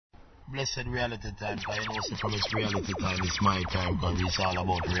blessed reality time. I know from it's reality time, it's my time, but it's all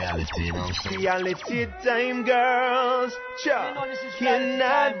about reality, you know what I'm saying? Reality time, girls,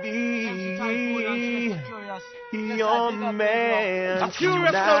 cannot be your man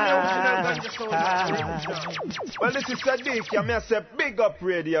tonight. Well, this is Sadiq, I say big up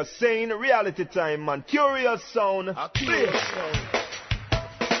radio, saying reality time, man. Kurious sound, please.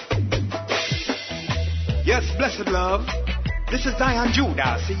 Yes, blessed love. This is Zion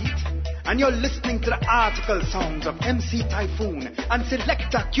Judah, see it? And you're listening to the article sounds of MC Typhoon and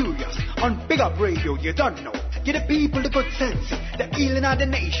Selector Kurious on Big Up Radio. You don't know. Give the people the good sense, the healing of the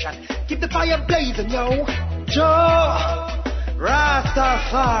nation. Keep the fire blazing, yo. Joe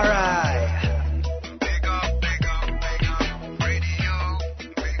Rastafari. Big up radio.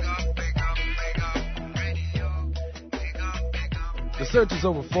 Big up radio. Big up. The search is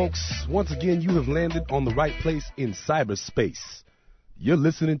over, folks. Once again, you have landed on the right place in cyberspace. You're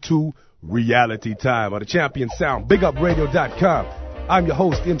listening to Reality Time on the Champion Sound, BigUpRadio.com. I'm your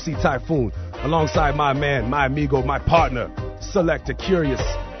host, MC Typhoon, alongside my man, my amigo, my partner, Selector Kurious,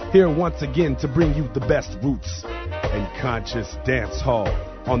 here once again to bring you the best roots and conscious dance hall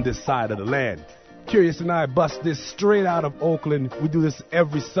on this side of the land. Kurious and I bust this straight out of Oakland. We do this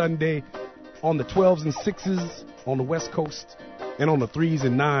every Sunday on the 12s and 6s on the West Coast and on the 3s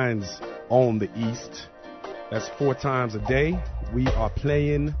and 9s on the East. That's 4 times a day. We are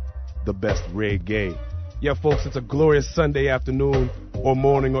playing the best reggae. Yeah, folks, it's a glorious Sunday afternoon or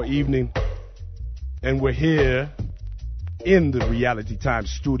morning or evening. And we're here in the Reality Time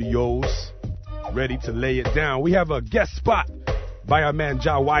studios, ready to lay it down. We have a guest spot by our man,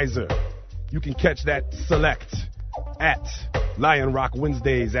 Ja Weiser. You can catch that select at Lion Rock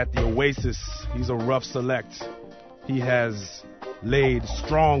Wednesdays at the Oasis. He's a rough select. He has laid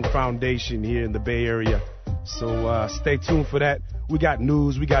strong foundation here in the Bay Area. So stay tuned for that. We got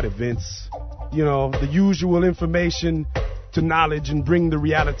news, we got events, you know, the usual information to knowledge and bring the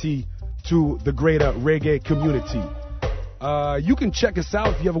reality to the greater reggae community. You can check us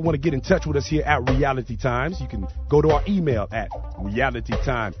out if you ever want to get in touch with us here at Reality Times. You can go to our email at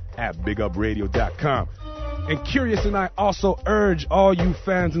realitytime@bigupradio.com. And Kurious and I also urge all you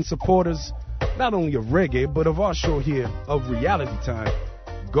fans and supporters, not only of reggae, but of our show here of Reality Time,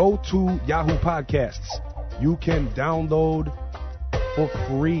 go to Yahoo Podcasts. You can download for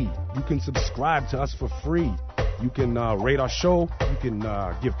free. You can subscribe to us for free. You can rate our show. You can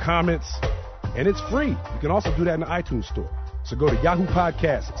give comments. And it's free. You can also do that in the iTunes store. So go to Yahoo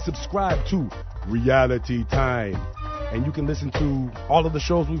Podcasts. Subscribe to Reality Time. And you can listen to all of the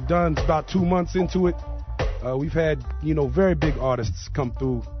shows we've done. It's about 2 months into it. We've had, very big artists come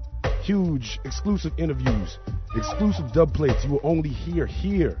through. Huge exclusive interviews. Exclusive dub plates. You will only hear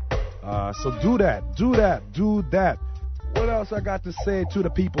here. So do that. What else I got to say to the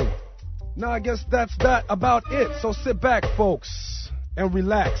people? No, I guess that's that about it. So sit back, folks, and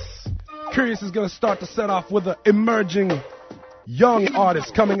relax. Kurious is going to start to set off with an emerging young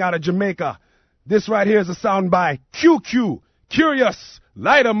artist coming out of Jamaica. This right here is a sound by QQ. Kurious,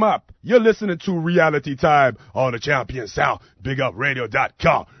 light 'em up. You're listening to Reality Time on the Champion Sound,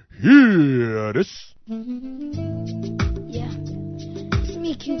 BigUpRadio.com. Hear this. Yeah, it's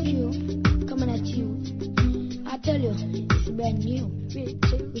me, QQ, coming at you. I tell you, it's brand new.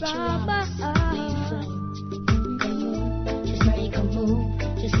 With your arms, just make a move,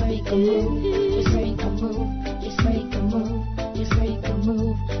 just make a move, just make a move, just make a move, just make a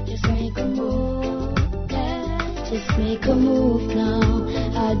move, just make a move. Yeah. Just make a move now.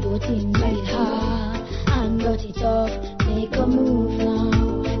 I do things right hard and got it off. Make a move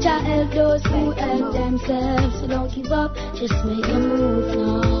now. Just help those who help themselves, so don't give up. Just make a move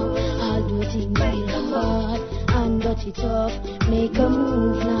now. I'll do things right hard and got it off. Make a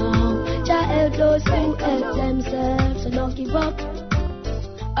move now. Just help those who help themselves, so don't give up.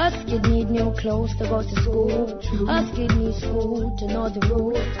 Us kids need new clothes to go to school. Us kids need school to know the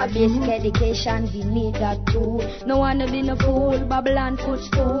rule. A basic education, we need that too. No one to be no fool, Babylon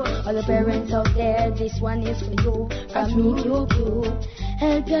footstool. All the parents out there, this one is for you. From me, QQ.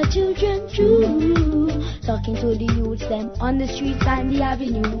 Help your children too. Talking to the youths, them on the streets and the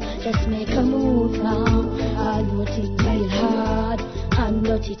avenue. Just make a move now. I'll do things real hard and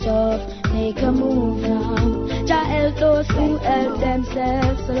not it off. Make a move now. Just help those who help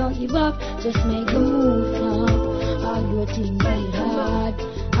themselves, so don't give up. Just make a move now. I'll do things real hard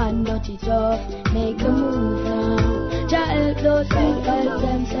and not it off. Make a move now. Just help those who help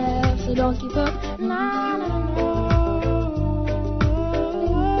themselves, so don't give up. No.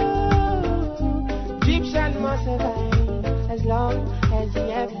 Egyptian must survive as long as we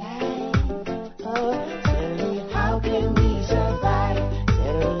have life. Oh, tell me how can we survive?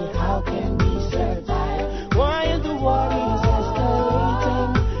 Tell me how can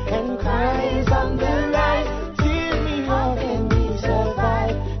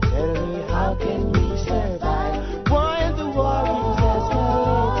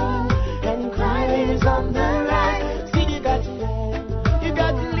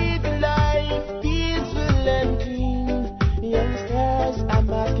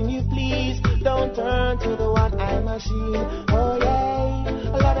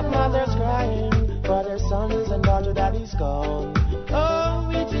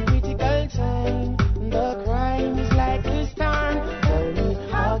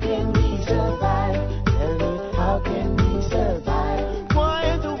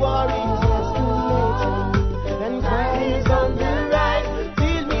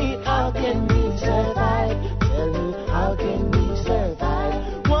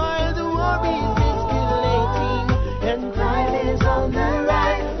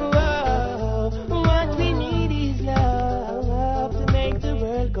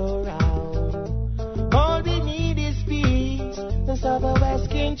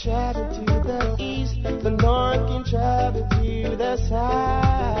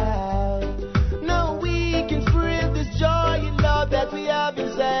about. No, we can spread this joy and love that we have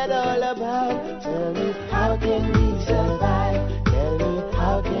inside all about. Tell me, how can we survive? Tell me,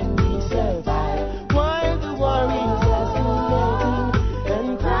 how can we survive? While the war is escalating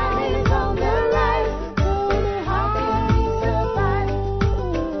and crime is on the rise. Tell me, how can we survive?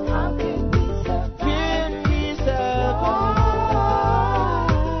 How can we survive? Can we survive?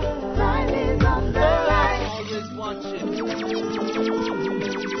 Crime is on the rise. Always watching.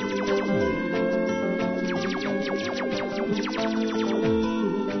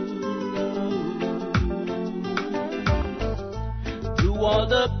 To all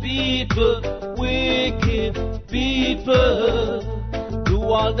the people, wicked people, to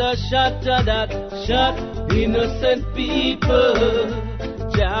all the shatter that shot innocent people,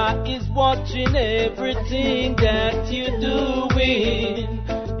 Jah is watching everything that you're doing.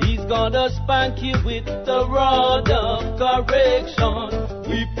 He's gonna spank you with the rod of correction.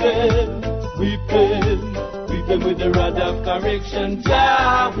 Whip them with the rod of correction.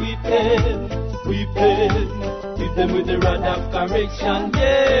 Jah, whip them with the rod of correction.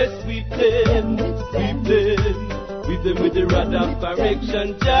 Yes, whip them with the rod of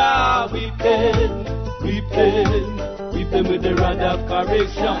correction. Jah, whip them with the rod of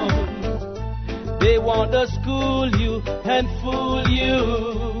correction. They want to school you and fool you.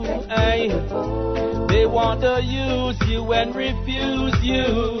 Aye. They want to use you and refuse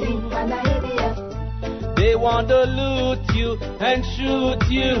you. They want to loot you and shoot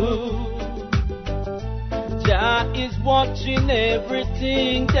you. Jah is watching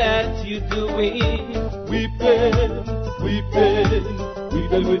everything that you're doing. Whip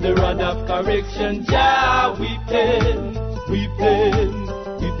them with the rod of correction. Jah, whip them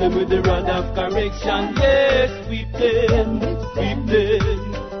with the rod of correction. Yes, whip them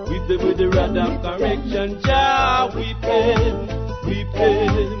with the rod of correction. Jah, whip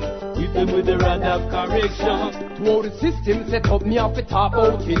them with the rod of correction. To all the system set up, me have to talk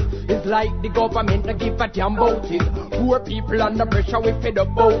about it. It's like the government to give a damn about it. Poor people under pressure, we fed up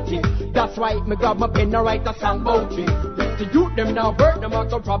about it. That's why me grab my pen and write a song about it. If the youth them now work, them a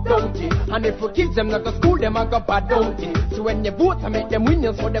go rob down it. And if we kids them not go school, them a go bad down it. So when you vote, I make them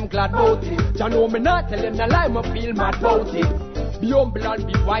winners, so them glad about it. Jah know me not tell them the lie, me feel mad about it. Be humble and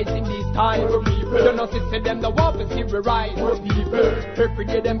be wise in these times. You know, see them the want to see we rise. Every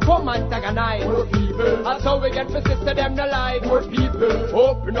day them come antagonize. That's how we get for sister them the life.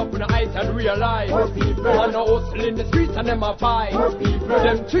 Open up the eyes and realize. And no hustle in the streets and them a fight.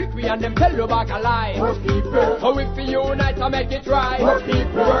 Them trick we and them tell you back a lie. So if we unite to make it right.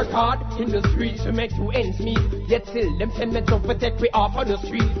 Work hard in the streets to make two ends meet. Yet still them send me to protect we off on the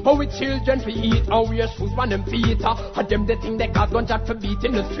street. How we children we eat and wear shoes on them feet. And them the thing they cause gunshot for beat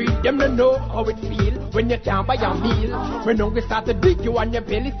in the street. Them don't know how it feel when you can't buy a meal. When hungry start to dig you and your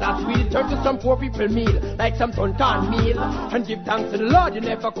belly starts sweet. Turn to some poor people meal, like some sun corn meal. And give thanks to the Lord, you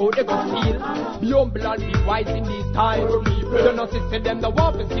never go to go steal. Be humble and be wise in these times. You know, sister, them the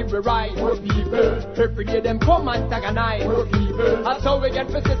want to see we rise. Every day them come antagonize. That's how we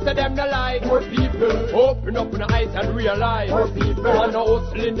get for sister, them the light. Open up the eyes and realize. And no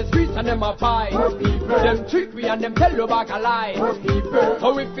hustle in the streets and them a fight. Them trick we and them tell you back a lie.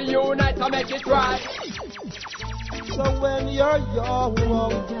 So if we unite to make it right. So when you're young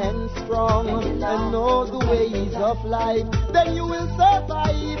and strong and know the ways of life, then you will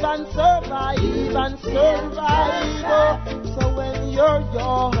survive and survive and survive. So when you're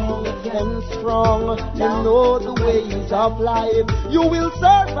young and strong and know the ways of life, you will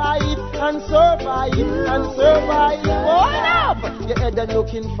survive and survive and survive. Hold up! Your head and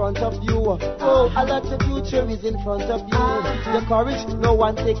look in front of you. Oh, a lot of future is in front of you. Your courage, no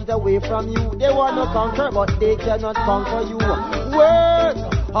one take it away from you. They want to conquer, but they cannot conquer you. Words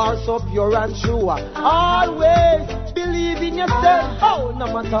are so pure and true. Always believe in yourself. Oh, no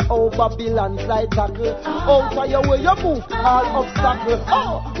matter how Babylon fly tackle, out of your way you move all obstacle.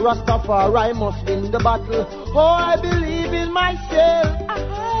 Oh, Rastafari must win the battle. Oh, I believe in myself.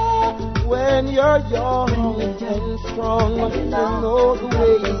 When you're young and strong and know the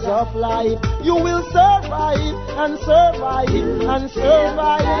ways of life, you will survive and survive and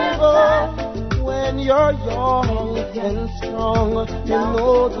survive. Oh, when you're young and strong and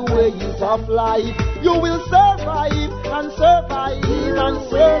know the ways of life, you will survive and survive and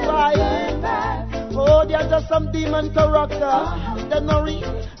survive. Oh, they're just some demon character. They're not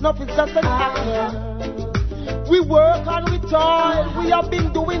real, nothing, just an actor. We work and we toil. We have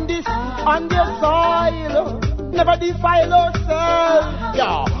been doing this on their soil. Never defile ourselves.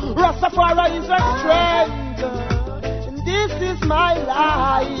 Yeah, Rastafari is our strength. This is my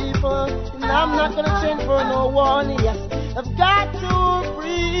life, and I'm not gonna change for no one. Yes, I've got to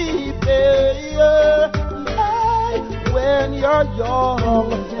prepare. When you're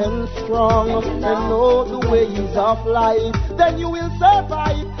young and strong and know the ways of life, then you will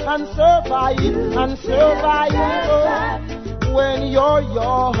survive and survive and survive. When you're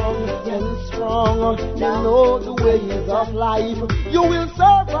young and strong and know the ways of life, you will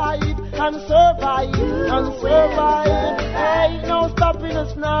survive and survive and survive. Ain't no stopping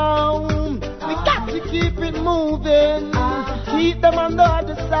us now. We got to keep it moving. Keep them on the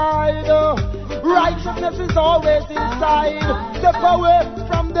other side. Righteousness is always inside. Step away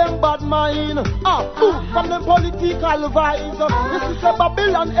from them bad mind. From them political vibes. This is a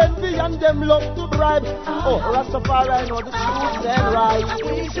Babylon envy and them love to bribe. Rastafari know the truth and right.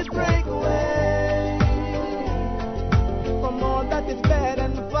 We should break away from all that is bad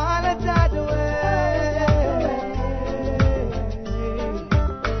and follow that way.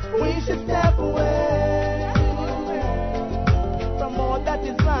 We should step away from all that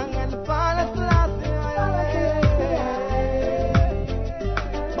is wrong and follow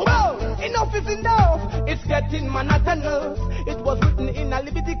enough is enough. It's getting monotonous. It was written in a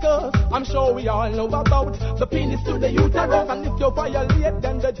Leviticus. I'm sure we all know about the penis to the uterus. And if you violate,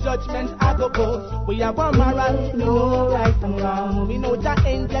 then the judgment I go post. We have a moral, we know right from wrong. We know the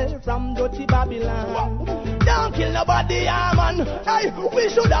angel from dirty Babylon. Don't kill nobody, yeah, man. Hey, we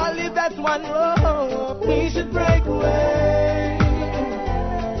should all live as one. We should break away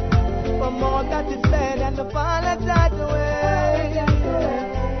from all that is bad and the fall of that way.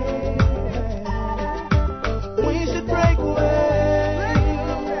 We should break away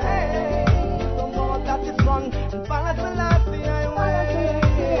from all that is wrong and follow the last way.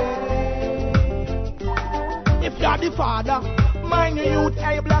 If you're the father, mind your youth,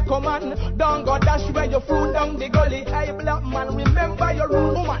 hey black woman. Don't go dash where your fruit down the gully, hey black man. Remember your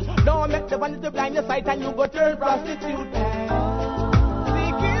rule, woman. Don't make the one to blind your sight and you go turn prostitute. Seek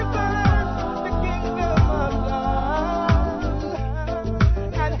ye first the kingdom of God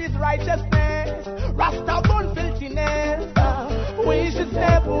and His righteousness. Rasta born filthiness. We should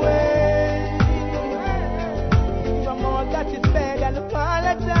step away from all that is bad and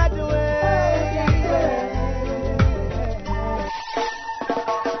follow that way.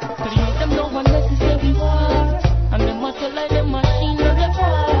 Create them no unnecessary war, and them must like the machine of the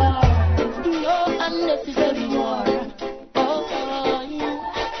war. No unnecessary war.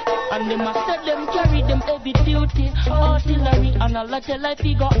 And they must let them carry them heavy duty artillery. And I'll tell life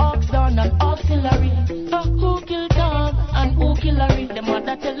figure ox down and auxiliary. Who kill Tom and who kill Harry? The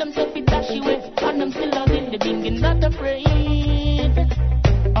mother tell them to fit dash away. And them still have it. The dingin' not afraid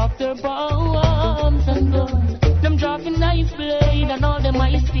of their bombs and guns. Them dropping knife blade and all them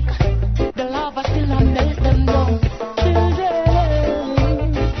ice pick. The lava still and melt them down.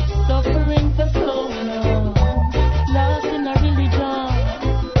 Children suffering for so long, lost in a religion.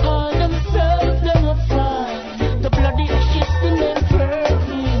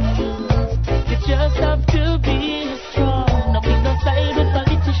 Just have to be strong. No be no side with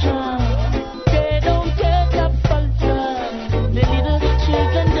politicians. They don't take up falsehood. The little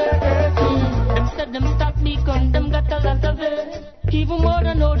children they're hurting. Them said them stop because them got a lot of it. Even more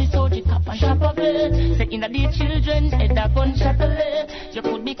than all the soldier cap and shop of it. Say in the children head a gunshot a leg. You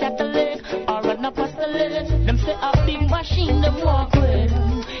could be Catholic or an apostolic. Them say a big machine them walk with.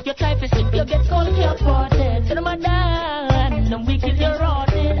 You try to sleep you get cold your parted. Say them a die and them wicked you're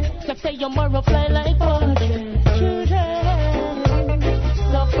rotted. Say your moral fly like bullets. Children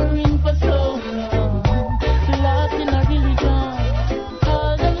suffering for so long, lost in a religion.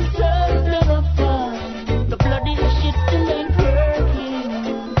 All themselves never find the bloody shit in their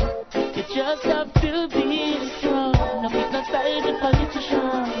working. You just have to be strong. No pick no side with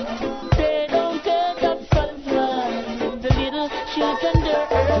politicians. They don't take up false lies. The little children they're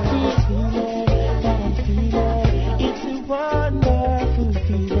hurting. It's a wonderful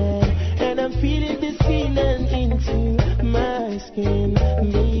feeling. And I'm feeling this feeling into my skin,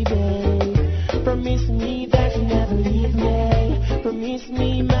 baby. Promise me that you never leave me. Promise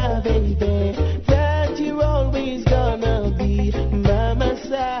me, my baby, that you're always gonna be by my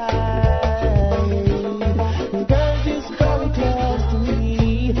side. Girl, just come close to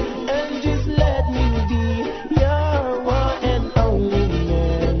me and just let me be your one and only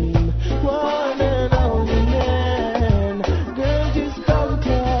man. One and only man. Girl, just come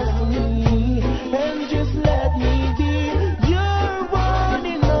close to me and just let me be your one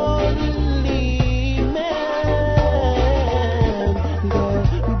and only man. Girl,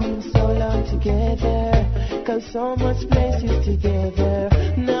 we've been so long together, cause so much places together.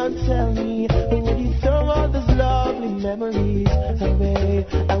 Now tell me, would you throw all those lovely memories away?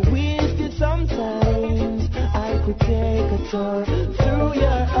 I wished it sometimes I could take a tour through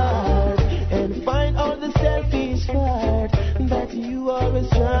your heart and find all the selfish part that you always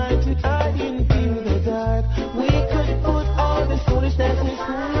try to hide into the dark. We could put all this foolishness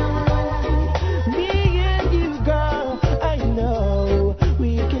aside. Me and you, girl, I know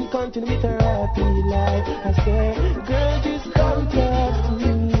we can continue with our happy life. I say, girl, just come close to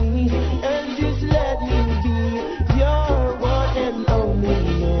me and just let me be your one and only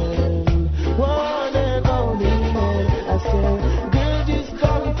man. One and only man. I say, girl, just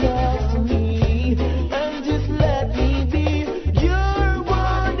come close to me and just let me be your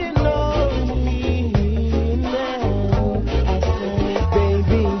one and only man. I say,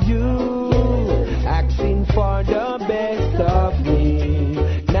 baby, you asking for the best of me.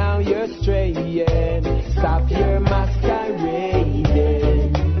 Now you're straying. Stop your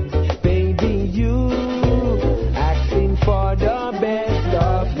masquerading. Baby, you asking for the best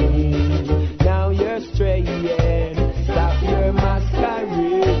of me. Now you're straying. Stop your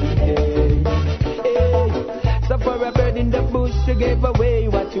masquerading. Hey. So for a bird in the bush, you gave away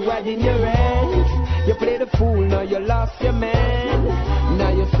what you had in your hands. You played a fool, now you lost your man.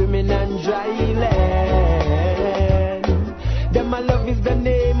 Now you're swimming on dry land. Then my love is the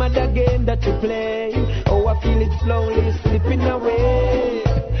name of the game that you play. Oh, I feel it slowly slipping away.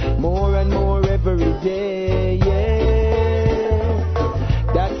 More and more every day, yeah.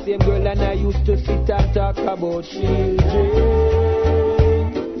 That same girl and I used to sit and talk about children.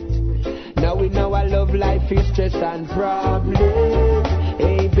 Now we know our love life is stress and problems.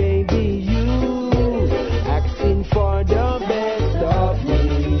 Hey baby, you asking for the best of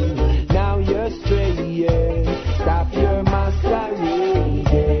me. Now you're straying. Stop your masquerading.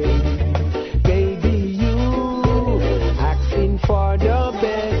 Baby, you asking for the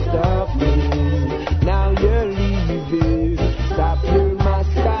best of me. Now you're leaving. Stop your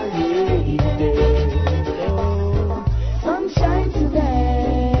masquerading. Oh, sunshine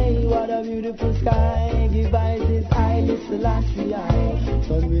today. What a beautiful sky. Give eyes this eye, little last eye.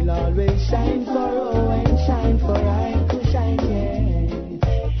 Sun will always shine for oh and shine for I to shine, yeah.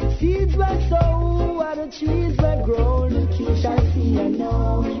 Seeds were sown, while the trees were grown. The king shall see and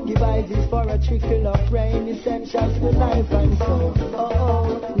know. Give eyes this for a trickle of rain, essentials to life and soul.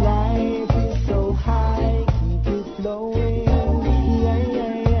 Oh, life is so high, keep it flowing. Yeah,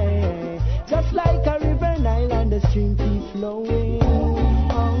 yeah, yeah, yeah. Just like a river Nile and the stream keep flowing.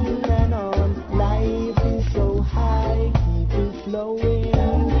 On and on, life is so high, keep it flowing.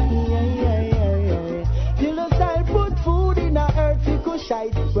 Yeah, yeah, yeah, yeah. Till the side put food in the earth, we could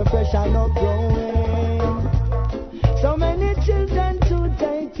shite, where fresh and not growing. So many children to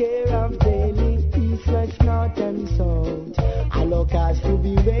take care of daily, east, west, north and south. A locust to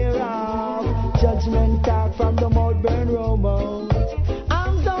beware of, judgment talk from the mouth burn remote.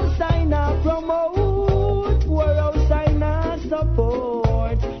 Arms outside now promote, war outside now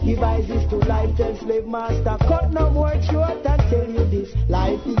support. Devices to life, tell slave master, cut no more short. I tell you this,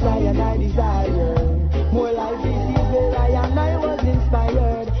 life is I and I desire. More life is where I and I was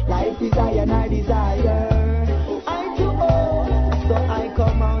inspired. Life is I and I desire. I too old, so I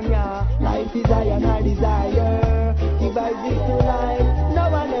come on ya. Life is I and I desire. Devices to life, no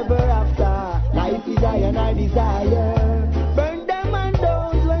one ever after. Life is I and I desire. Burn them and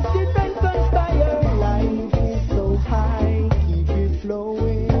those when sit and conspire. Life is so high, keep it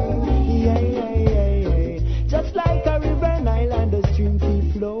flowing. Yeah, yeah, yeah, yeah. Just like a river Nile and the stream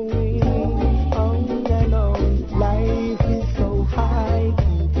keep flowing. On and on. Life is so high,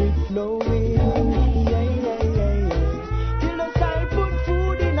 keep it flowing. Yeah, yeah, yeah, yeah. Till the sky put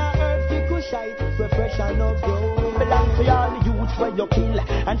food in our earth, we could shite, where fresh and not growing. Belong to all the youths where you kill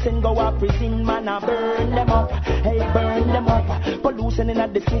and send go up prison, man, I burn them up. Hey, burn them up. Pollution in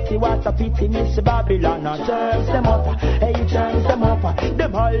the city, what a pity, Miss Babylon, turns them up. Hey, turns them up.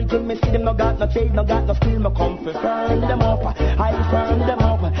 Them all good, me see them no got no trade, no got no skill, me come for burn them up. I burn them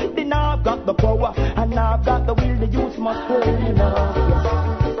up. They now have got the power and now have got the will, the youth must burn up.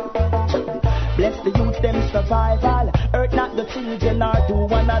 Bless the youth, them survival. Hurt not the children or do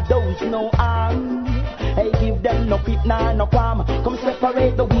one of those no harm. Hey, give them no pit, nah, no qualm. Come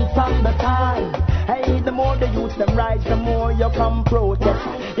separate the wheat from the time. Hey, the more the youth them rise, the more you come protest.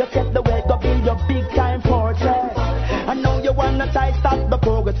 You set the way to build your big time fortress. I know you wanna try stop the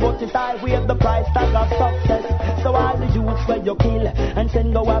progress, but it's I with the price tag of success. So all the youths where you kill and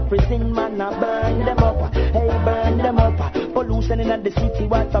send go up prison, man, I burn them up. Hey, burn them up. Pollution in the city,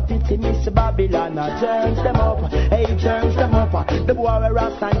 what a pity, Miss Babylon, turns them up. Hey, turns them up. The boy a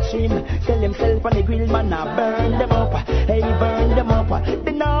ras and trim, sell himself on the grill, man, I burn them up. Hey, burn them up.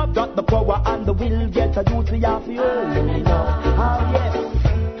 They now got the power and the will, get a youth we have you. Oh yes,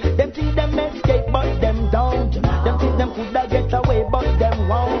 them see them escape, but them don't. them coulda get away, but them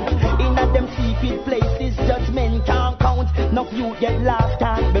won't. In a them secret places, judgment can't count. No few get lost,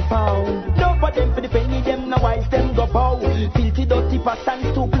 can't be found. No for them for the penny, them no wise, them go bow. Filthy dirty pastors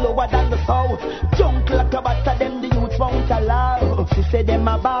too lower than the soul. Junk like a batter, them the youths won't allow. She say them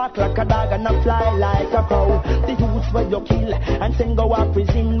a bark like a dog and a fly like a crow. The youths where you kill and send go a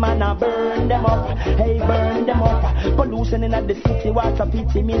prison, man, I burn them up. Hey, burn them up. Pollution in the city, what's a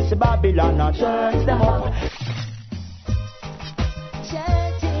pity, Miss Babylon, I turns them up.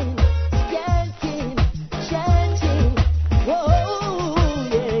 Chanting, chanting, chanting. Whoa,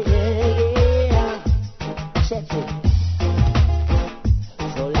 yeah, yeah, yeah. Chanting.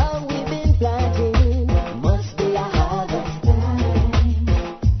 So long we've been planting, must be a harvest time.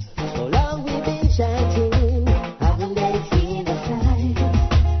 So long we've been chanting, haven't they seen the sign?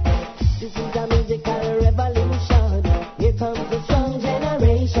 This is a musical revolution. Here comes the strong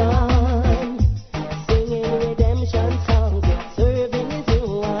generation, singing redemption songs, serving his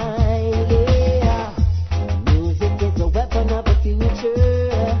new wine. Yeah, music is a weapon of the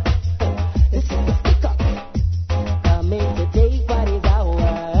future. This is the stick up, coming to take what is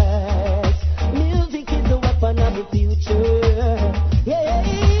ours. Music is a weapon of the future. Yeah,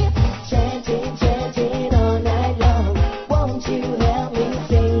 chanting, chanting all night long. Won't you help me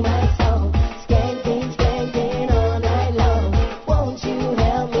sing my song? Skanking, skanking all night long. Won't you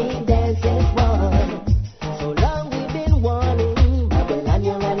help me dance this one? So long we've been warning, Babylon,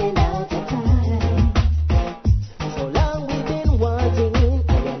 you're running out of time. So long we've been wanting,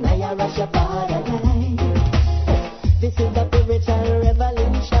 I rush your borderline. This is the spiritual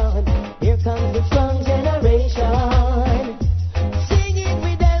revolution. Here comes the strong generation, singing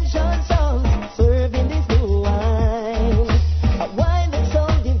redemption songs, serving this new wine. A wine that's so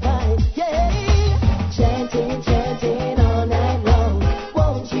divine, yeah. Chanting, chanting all night long.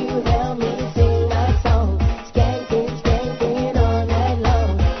 Won't you help me sing my song? Skanking, skanking all night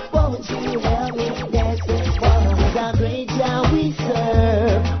long. Won't you help me dance this one? It's a great Jah we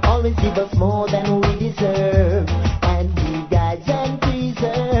serve, always give us more than we deserve, and He guides and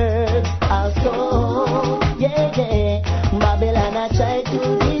preserves our soul. Yeah, yeah. Babylon I try to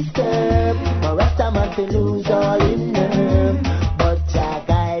disturb, but Rastaman to lose all in nerve, but Jah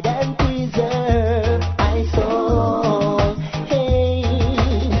guide and preserve my soul. Hey,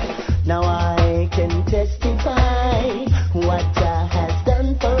 now I can testify what Jah has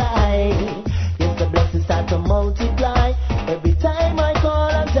done for I. Yes, the blessings start to multiply every time I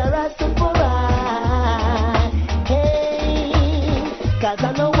call on Jah Rastafari. Hey, 'cause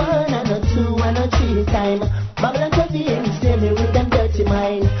I know one, I know two, I know three time. Babylon said the end, stay me with them dirty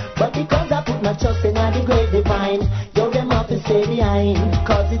mind. But because I put my trust in the great divine, yo, them up and stay behind.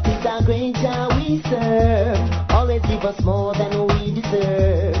 'Cause it is a great Jah we serve, always give us more than we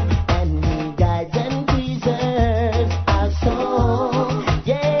deserve, and He guides and preserves our soul.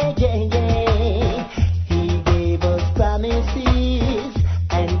 Yeah, yeah, yeah. He gave us promises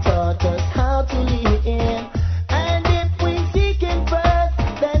and taught us how to live. And if we seek Him first,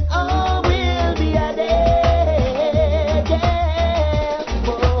 then all will be added. Yeah.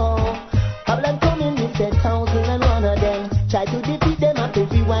 Oh, Babylon coming, we said 1,001 of them. Try to defeat them up if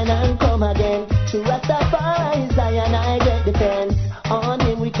we whine and come again. To Rastafari, Zion, I get defense. On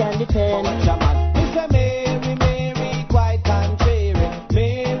Him we can depend. Mr. Mary, Mary, quite contrary.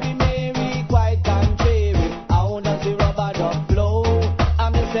 Mary, Mary, quite contrary. How does the rubber duck flow? I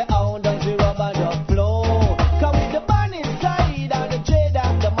may say, how does the rubber duck flow? Come with the bun inside and the trade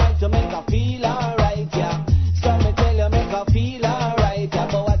and the mic to make her feel alright, yeah. So me tell you, make her feel alright, yeah.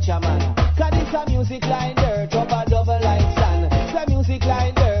 But watch your man, 'cause it's a music like dirt, rubber double like sand. It's a music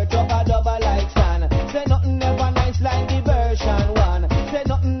like dirt, rubber double like sand. Say nothing never nice like the version one. Say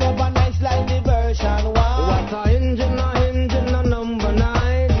nothing never nice like the version one. What a engine, a number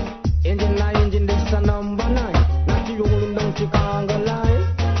 9. Engine, this a number 9. Not you rolling down Chicago line.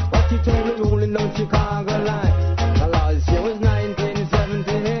 What you tell me rolling down Chicago line? The last year was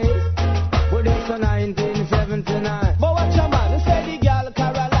 1978. But it's a 1979. But watch your man, say the girl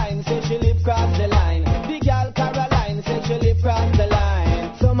Caroline, say she live cross the line. The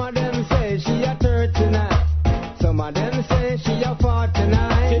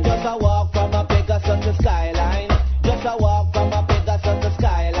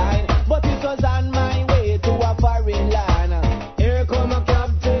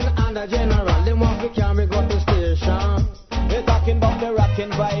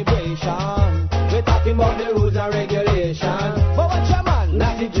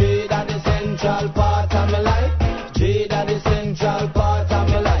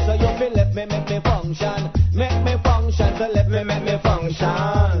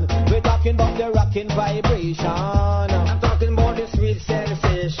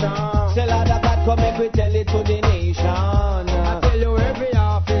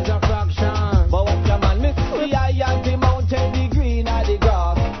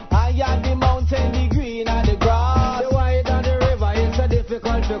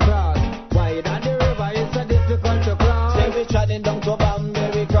traveling down to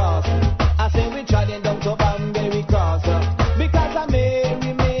Banbury Cross. I say we traveling down to Banbury Cross. Because I'm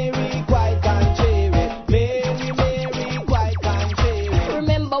Mary, quite and cherry. Mary, quite and cherry.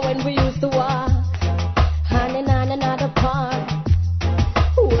 Remember when we used to walk hand in hand another park?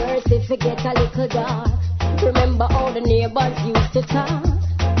 Worse if we get a little dark. Remember all the neighbors used to talk.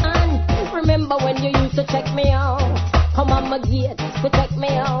 And remember when you used to check me out. Come on my gate to check me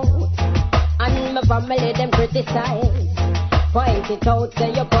out. And my family them criticize. Point it out, say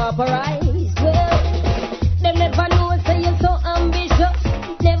you pauperize. Well, them never know, say you're so ambitious.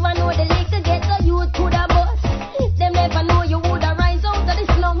 Never know the little ghetto youth could have bust. Them never know you would have rise out of the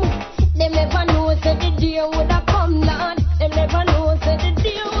slum. Them never know, say the day would have come, Lord. Them never know, say the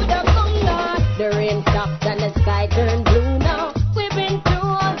day would have come, Lord. The rain stopped and the sky turned blue now. We've been through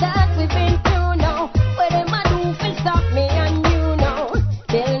all that, we've been through now. What them a do for stop me and you now?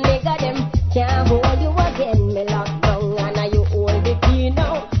 Tell nigga them can't hold you again. Me lock down and now you hold the key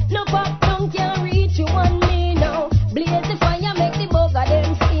now. No pop down can't reach you and me now. Blaze the fire, make the bugger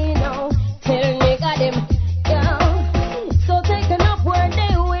them see now. Tell nigga them, yeah. So taking up where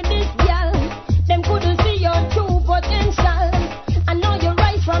they with this girl. Them couldn't see your true potential. I know you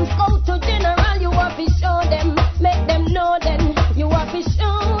rise from scout to general. You have to show them, make them know them. You have to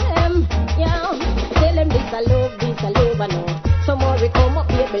show them, yeah. Tell them this I love, I know. Some more we come up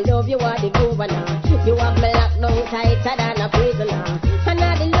here, me love you are the governor. You have me locked down tighter than a prisoner. And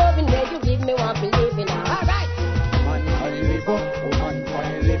all the loving that you give me, want to live in. Alright. Man can live up, woman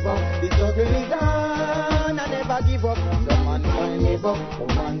can live up. The struggle is on, I never give up. The man can live up,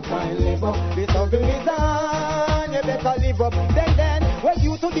 woman can live up. The struggle is on, you better live up. Then, we're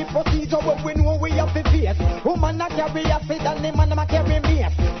due to the procedure when we know we have to face. Woman a carry acid and the man a carry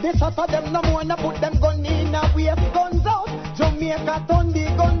mace. They shot of them no more, no put them gun in a waist. Guns out, Jamaica turn the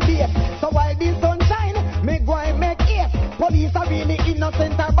gun base. So while the sun shine, me go and make haste. Police are really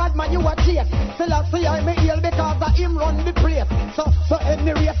innocent or bad man you a chase. Still I say I me ill because of him run the place. So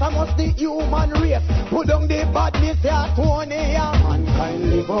any race I must the human race. Put down the badness ya Tony ya. Mankind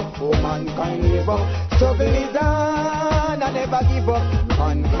live up, oh mankind live up. Struggle is on, I never give up.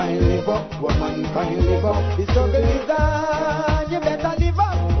 Mankind live up, oh mankind live up. The struggle is on, you better live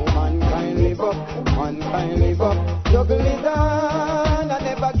up. Oh mankind live up, oh mankind live up. Struggle is on, I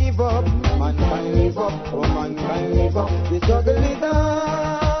never give up. Mankind live up, oh mankind live up. The struggle is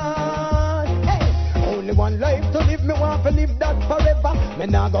on. Hey, only one life to live, me want to live that forever. Me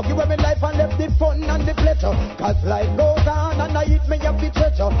nah go give away my life and left the fun and the pleasure. Cause life goes on and I eat me up the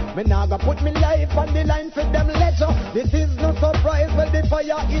treasure. Me nah go put me life on the line for them leisure. This is no surprise when the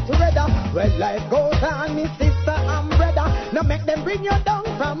fire is redder. When life goes on, me sister and brother. Now make them bring you down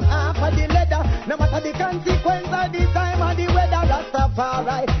from half of the leather. No matter the consequence of the time or the weather.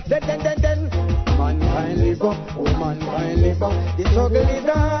 Rastafari, then. Mankind live up, oh mankind live up. The struggle is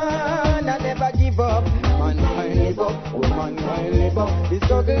on, I never give up. Mankind live up, oh mankind live up. The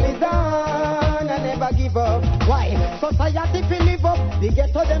struggle is on, I never give up. Why? Society fi live up, the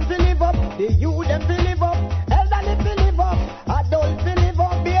ghetto them fi live up, the youth them fi live up, elderly fi live up, adults fi live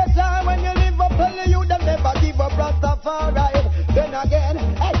up. Be a time when you live up, tell you them never give up. Rastafari, then again,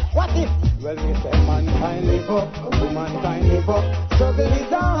 hey, what if? Well, me say mankind live up, oh mankind live up. Struggle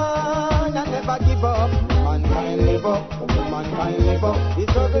is on, I never give up. Mankind live up, oh mankind live up. The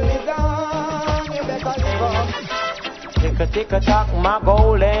struggle is on, you better live up. Tick a tock, my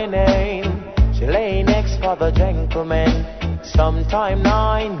golden name. She lay next for the gentleman. Sometime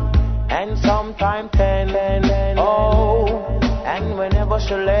 9 and sometime 10. Oh, and whenever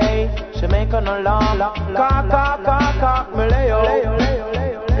she lay, she make an alarm. Cock, me lay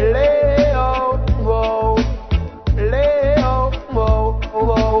out, whoa, lay out,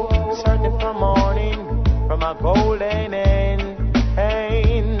 whoa. Searching for morning from a golden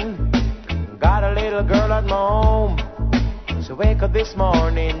hen. Got a little girl at my home. She wake up this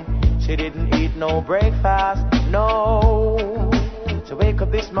morning, she didn't eat no breakfast, no. She wake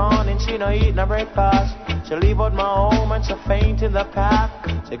up this morning, she no eat no breakfast. She leave out my home and she faint in the pack.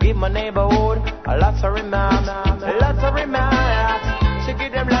 She give my neighborhood a lots of remarks. She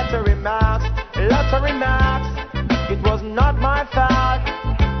give them lots of remarks. It was not my fault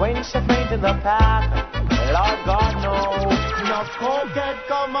when she faint in the pack. Lord God knows. Enough cocaine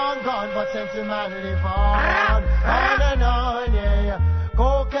come and gone, but sentiment live on and on, yeah.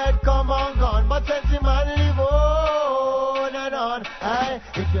 Cocaine come and gone, but sentiment live on and on. Aye,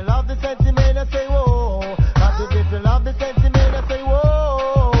 if you love the sentiment, I say whoa. But if you love the sentiment, I say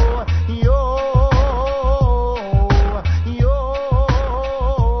whoa.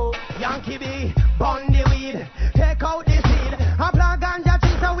 Yo. Yankee B, burn the weed, take out the seed. I plant ganja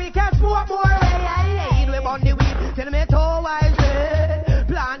tree so we can smoke more. We burn the weed till me toe wide.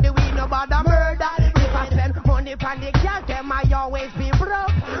 and the girl them I always be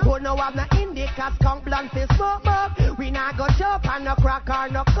broke. Who know have no indica, skunk blunt fi smoke buck. We not go chop and no crack or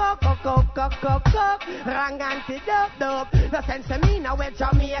no coke. Rang anti-dope dope. No sense of me now where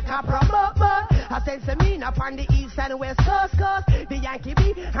Jamaica promote but a sense of me now from the east and west coast. The Yankee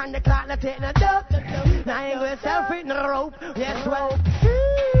beat and the clock no take no dope. Now you go self with no rope. Yes, well.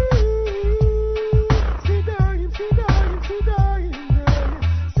 See dying.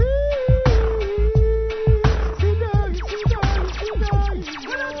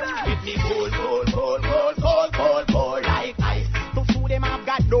 Get me cold like ice. To sue them I've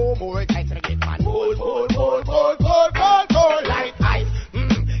got no more time to get man cold like ice.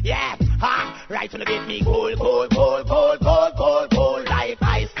 Yeah, ha, right to get me cold like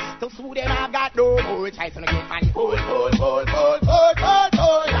ice. To sue them I've got no more time to get man cold like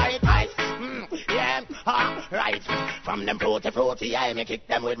ice. Yeah, ha, right. From them fruity, I me kick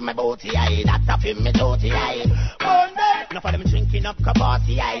them with my booty, I. That's a film me tooty, I. Enough of them drinking up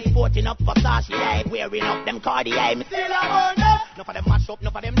Kabasi, I. Sporting up Versace, I. Wearing up them Cardi, I. Me still a wonder. Enough of them mash up,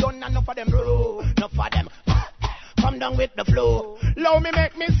 enough of them done, enough of them brew. Enough of them come down with the flow. Low me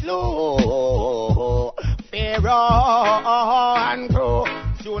make me slow. Pharaoh and crow.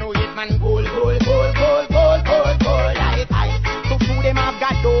 Soon we get man cold like ice. So soon them have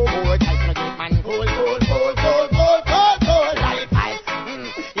got no more time to get man cold like ice.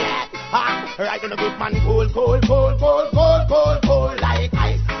 Yeah, right on the good man cold like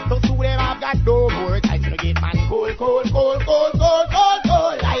ice. So soon them have got no more time to get man cold like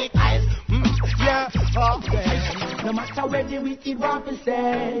ice. Yeah, no matter where the wicked want to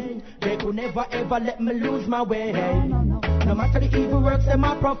say, they could never ever let me lose my way. No matter the evil works them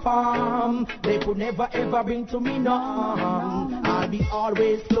I perform, they could never ever bring to me no harm. I'll be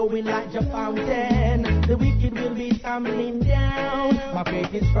always flowing like a fountain. The wicked will be tumbling down. My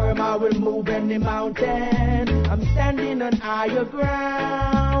faith is firm, I will move any mountain. I'm standing on higher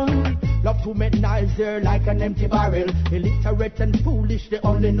ground. Love to make noise there like an empty barrel. Illiterate and foolish, they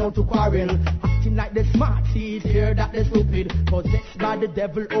only know to quarrel. Acting like the smart seed here that they stupid. Possessed by the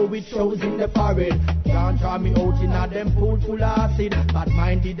devil, oh it shows in the forehead. Can't draw me out in a them pool full of acid.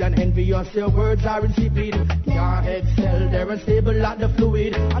 Bad-minded and envious, their words are insipid. Can't excel, they're unstable like the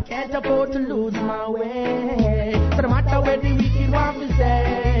fluid. I can't afford to lose my way. So no matter where the wicked want to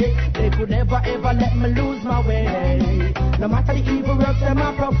say, they could never ever let me lose my way. No matter the evil works them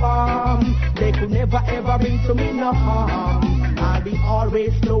I perform, they could never ever bring to me no harm. I'll be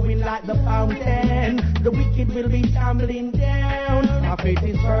always flowing like the fountain. The wicked will be tumbling down. My faith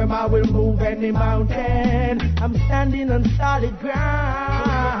is firm, I will move any mountain. I'm standing on solid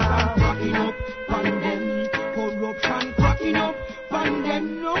ground. Cracking up on them, corruption cracking up on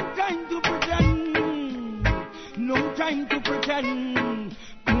them. No time to pretend, no time to pretend.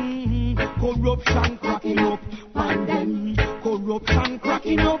 Corruption cracking up on them, corruption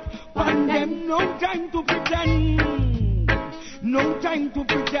cracking up on them. No time to pretend, no time to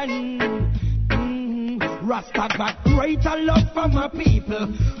pretend. Rasta got greater love for my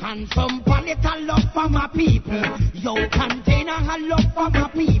people, and some paletta love for my people. Yo, container a love for my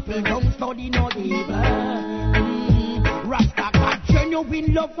people. Don't study no evil. Rasta got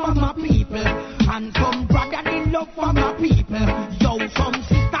genuine love for my people, and some brotherly love for my people. Yo, some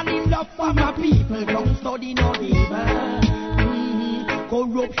sisterly love for my people. Don't study no evil.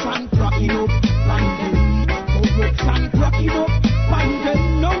 Corruption cracking up, and them. Corruption cracking up, and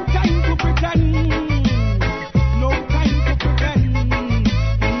them. No time to pretend. No time to pretend.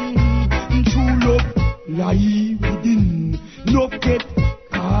 True love lie within. Love get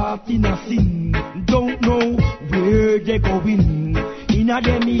caught in a sin. Don't know where they going. In a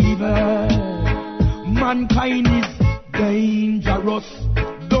them evil. Mankind is dangerous.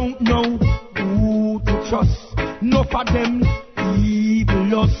 Don't know who to trust. No for them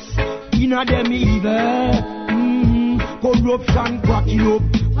evilous. In a them evil. Corruption cracking up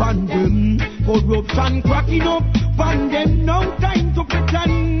on them. Corruption cracking up on them. No time to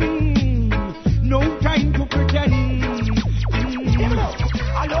pretend. No time to pretend.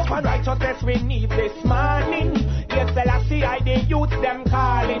 All love and righteousness we need this morning. Yes, Selassie, I the youth them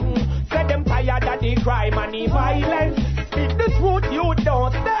calling. Say them tired of the crime and the violence. Speak the truth, you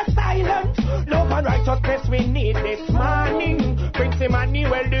don't stay silent. Love and righteousness we need this morning. Prince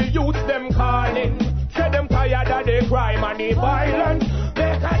Emmanuel, the youth them calling. Say them tired of the crime and the violence.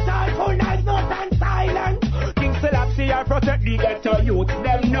 Make a joyful night, not and silent. King Selassie, I protect the ghetto youth,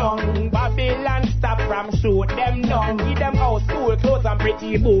 them none. Babylon stop from shoot them down. Give them house, school, clothes and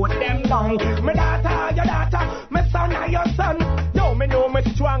pretty boot them down. My daughter, your daughter, my son and your son. Yo, me know me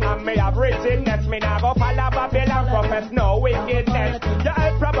strong and me have richness. Me nah go follow Babylon, profess no wickedness. You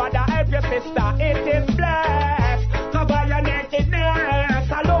help your brother, help your sister, it is blessed.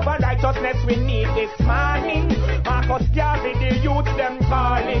 So scary the youth them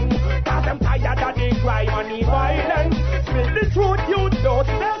calling, cause them tired of the crime and the violence. Spill the truth, youth, don't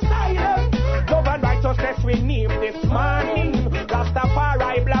stay silent. Love and righteousness we need this morning.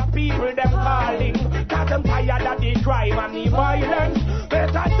 Rastafari black people them calling, cause them tired of the crime and the violence.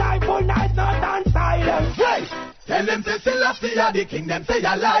 Better Typhoon night not on silence. Hey! Tell them say Selassie are the king, them say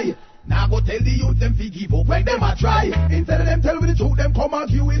a lie. Now go tell the youth them fi give up when them a try. Instead of them tell me the truth, them come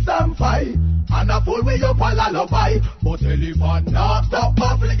argue with some fight. And a fool way up a lullaby. But elephant not stop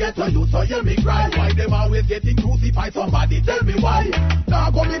baffling get to you, so hear me cry. Why them always getting crucified? Somebody tell me why. Now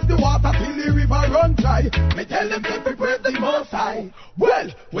go mix the water till the river run dry. Me tell them to praise the Most High.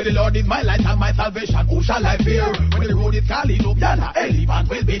 Well, when the Lord is my light and my salvation, who shall I fear? When the road is calling up, yalla elephant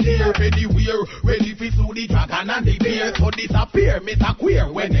will be near. Anywhere, ready fi slew the dragon and the bear. So disappear, Mr.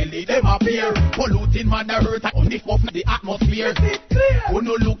 Queer, when they lead them appear. Polluting Mother Earth and on the puff the atmosphere. Who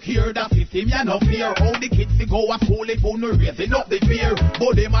no look here, the system ya no fear. How the kids they go to school if who no raising up the fear.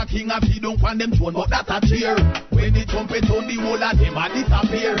 But them a king and see don't find them throne, but that a cheer. When the trumpet on the whole of them a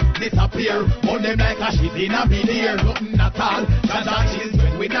disappear. But them like a shit in a mid-ear. Nothing at all, cause our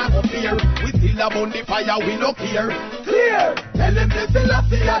children we not go fear. We still about the fire, we no care. Clear! Tell them they still a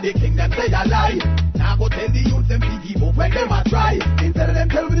see the king, them say a lie. Now go tell the youth them to give up when them a try. Instead of them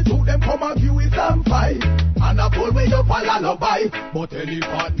tell me the truth, them come argue with some fight. And a pull way up a lullaby. But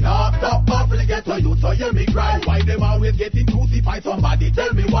elephant not stop baffling get to you, so hear me cry. Why them always getting crucified? Somebody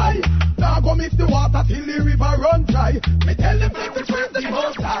tell me why. Now go mix the water till the river run dry. Me tell them to praise the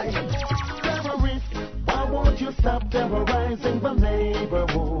Most High. Terrorists, why won't you stop terrorizing the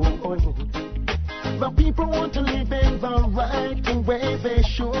neighborhood? The people want to live in the right way they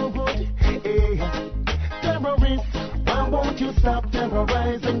should. Terrorists, why won't you stop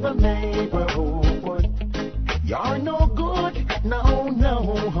terrorizing the neighborhood? You're no good, no,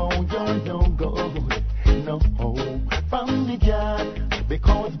 you're no good, no. From the yard,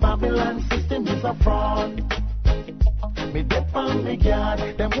 because Babylon system is a fraud. Me dead from the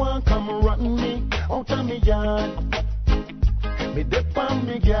yard, them want come run me out of me yard. Me dead from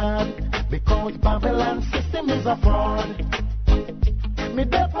the yard, because Babylon system is a fraud. Me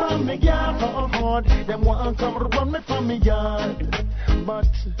dead from the yard, them want come run me from me yard. But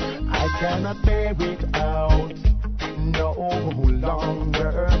I cannot bear it out no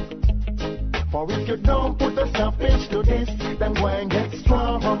longer. For if you don't put a stoppage to this, then going get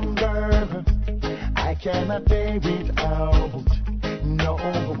stronger. I cannot bear it out no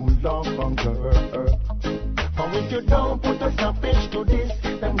longer. For if you don't put a stoppage to this,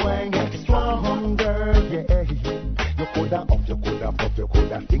 then going get stronger. Yeah. You coulda up, you coulda puff, you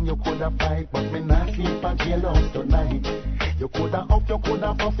coulda sing, you coulda fight, but me not sleep at jailhouse tonight. You coulda up, you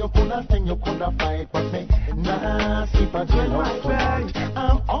coulda puff, you coulda sing, you coulda fight, but me not sleep at jailhouse tonight.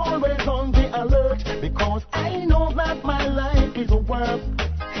 I'm always on the alert because I know that my life is worth.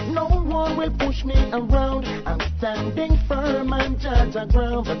 No one will push me around. I'm standing firm and judge a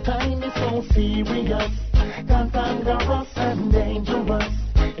ground. The time is so serious, cantankerous and dangerous.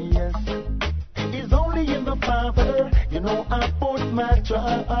 Yes. Is only in the Father, you know I put my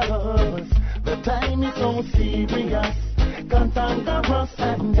trust. The time is so serious, cantankerous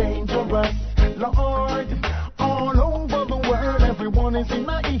and dangerous. Lord, all over the world, everyone is in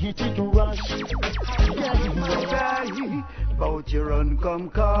a heated rush. Yeah. Bout your run, come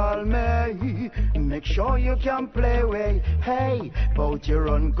call me. Make sure you can play way. Hey, bout your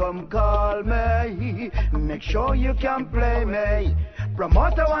run, come call me. Make sure you can play me.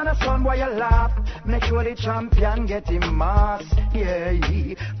 Promoter wanna son while you laugh. Make sure the champion get him mass. Yeah.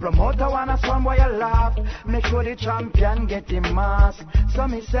 Promoter wanna son while you laugh. Make sure the champion get him mass. So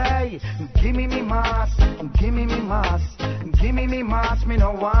me say, give me mass, give me mass, give me mass. Me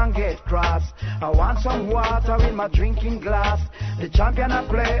no want get cross. I want some water in my drinking glass. The champion I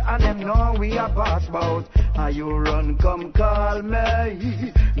play and them know we are boss bout. Are you run, come call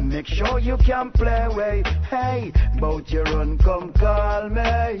me. Make sure you can play way. Hey, bout you run, come call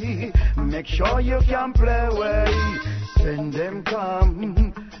me. Make sure you can play way. Send them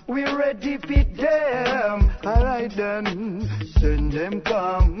come, we ready fit them. Alright then, send them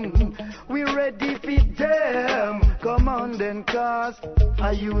come, we ready fit them. Come on then, cause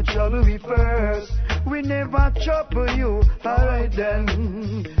are you trouble we first? We never trouble you. Alright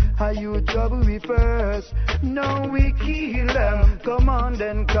then, are you trouble we first? No, we kill them. Come on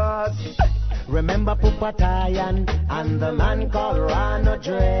then, cause remember Pupa Tyan and the man called Rano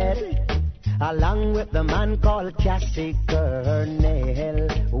Dread, along with the man called Cassie Kernel.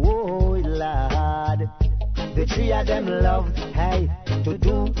 Oh Lord, the three of them loved, hey, to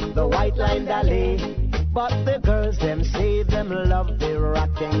do the white line dolly. But the girls them say them love the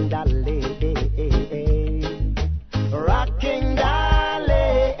rockin' dolly. rocking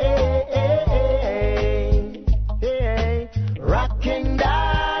darling, rocking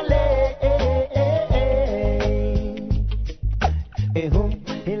darling.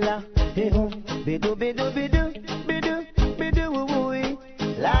 Hila, bidu, bidu, bidu, bidu, bidu, woo,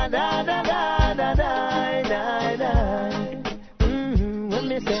 la da da da da da da da. When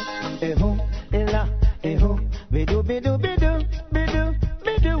me say, hila, bidu, bidu, bidu, bidu,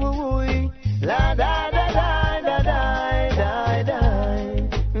 bidu, woo, la da da da da da da.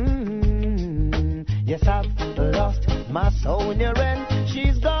 Yes, I've lost my Sonia and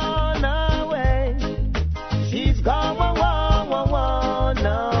she's gone away. She's gone away.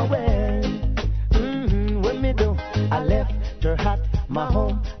 When me do, I left her at my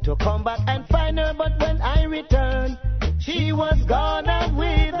home to come back and find her, but when I returned, she was gone out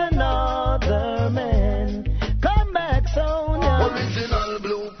with another man. Come back, Sonia. Original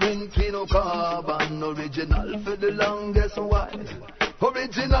blueprint, we no carbon. Original for the longest while.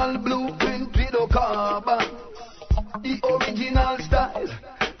 Original blueprint, we no carbon. The original style.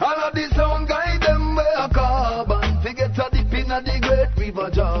 All of the sound guy them wear carbon. Forget a dip in the Great River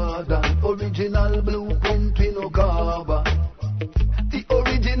Jordan. Original blueprint, we no carbon. The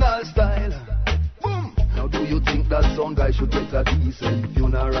original style. Boom. Now do you think that sound guy should get a decent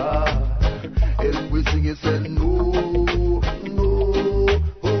funeral? Help we sing it, say no, no,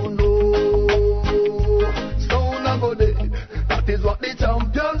 oh no. Sound a go dead. That is what the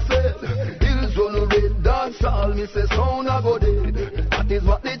champion said. Hills run red, dance all. Me say sound a go dead. That is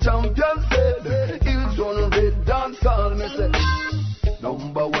what the champion said. Hills run red, dance all. Me say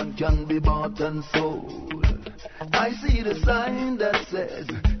number one can be bought and sold. I see the sign that says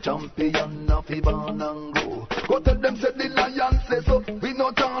champion of Iban and go. Go tell them said the lion says so. We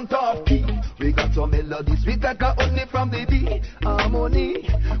no chant off key. We got some melodies. We take a honey from the D harmony.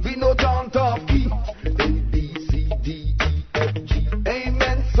 We no chant off key. A B C D E F G.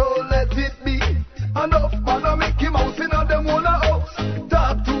 Amen. So let it be. Enough man a Mickey Mouse in a them own house.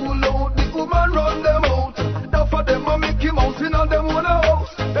 Talk too loud, the woman run them out. Now for them a Mickey Mouse in a them own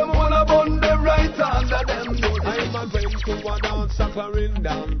house. Them wanna bun them right under them. I'm a friend to a dance a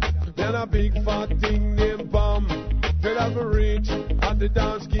Clarendon. Then a big fat thing named Bam. Till I reach at the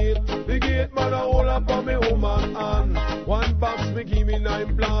dance gate. The gate man a hold up on me woman and one box me give me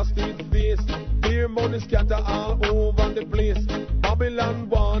 9 blasted face. Here money scatter all over the place. Babylon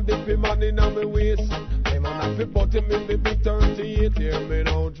want the pay money in my waist. I'm on a fit bottom in the big 38. Hear me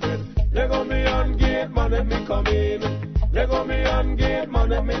now dread. Leg on me on gate man let me come in. Leg on me on gate man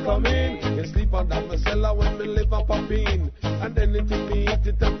let me come in. You sleep on that my cellar when me live up a bean. And anything me eat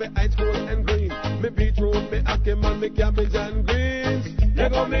it up me ice cold and green. Me beetroot, me ackee man, me cabbage and greens.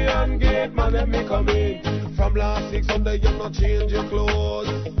 Leg on me on gate man let me come in. From last 6 Sunday you not change your clothes.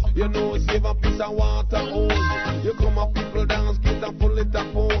 You know save a piece of water hose. You come up people dance get a full it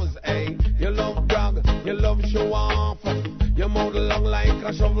of pose. Hey, you love brag, you love show off. Your mouth long like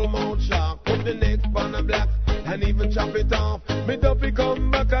a shovel mouth shark. Put the neck on a black and even chop it off. Me duffy come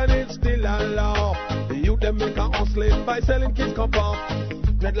back and it's still a laugh. The youth them make a hustling by selling kids cup off.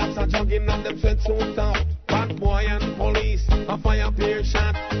 Dreadlocks are jogging and them sweat so tough. Bad boy and police, a fire peer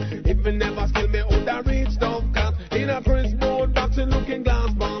shot. If me never skill me out a reach dove cat. In a Chris board box and looking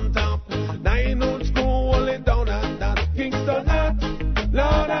glass bomb top. 9-ounce screw hold it down at that. Kingston hat,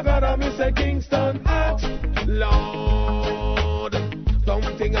 Lord I gotta me say Kingston hat. Lord,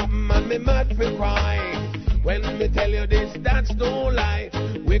 something up man me mad for cry. When me tell you this, that's no lie.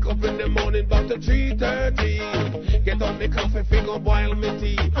 Wake up in the morning about 3:30. Get on me coffee, finger boil me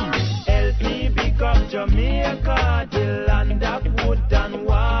tea. Help me pick up Jamaica, the land of wood and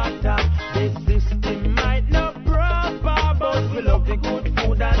water. This system might not proper, but we love the good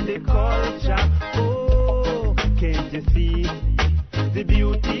food and the culture. Oh, can't you see the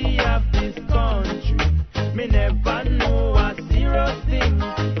beauty of this country? Me never know a serious thing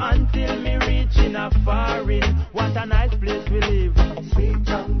until me reach in a foreign. What a nice place we live. Sweet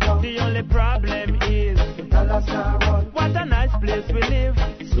Jungle. The only problem is what a nice place we live.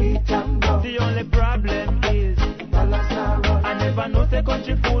 Sweet Jungle. The only problem is I never know the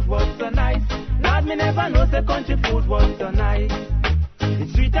country food was so nice. Lord, me never know the country food was so nice.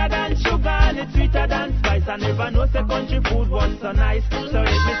 It's sweeter than sugar and it's sweeter than spice. I never know the country food was so nice. So let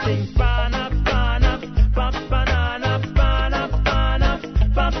me sing span up, pop banana, span up,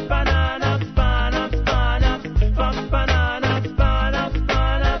 pop banana, span up, pop banana, span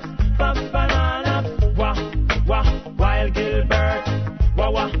up, pop banana. Wah, wah, Wild Gilbert. Wah,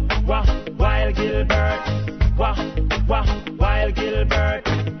 wah, wah, Wild Gilbert. Wah, wah, Wild Gilbert.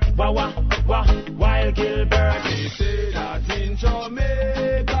 Wah, wah, wah, Wild Gilbert. They say that in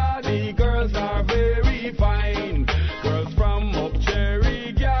Jamaica the girls are very fine.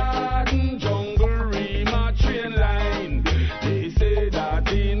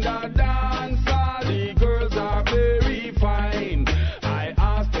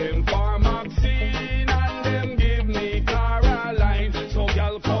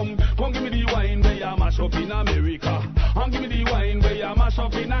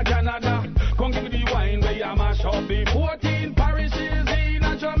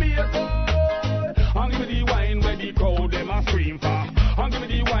 a scream for. And give me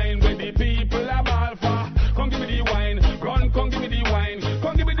the wine where the people are ball for. Come give me the wine, run, come give me the wine.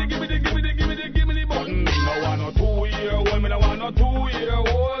 Come give me the button. Me no want no 2-year-old, me no want no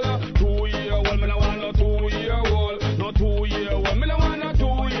 2-year-old. 2-year-old, me no want no 2-year-old. No 2-year-old, me no want no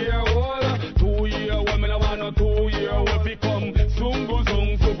 2-year-old. 2-year-old, me no want no 2-year-old. Become sungu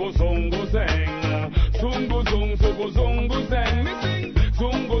zung, sugu zungu zeng. Sungu zung, sugu zungu zeng. Me sing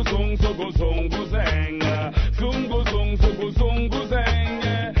sungu zung, sugu zungu zeng. Sungu zung, sugu zungu zeng.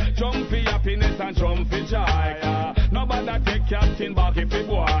 Jump for happiness and jump for joy. Nobody take captain back if it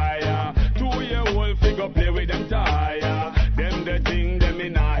boy. 2-year-old figure play with them tie. Them the thing them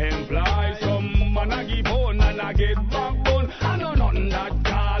in a employ. Some man a give bone and a get backbone. I know nothing that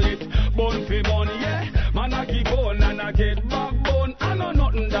call it bone for money, yeah. Man a give bone and a get backbone. I know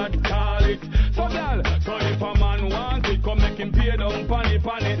nothing that call it. So girl, so if a man want it, come make him pay down panny.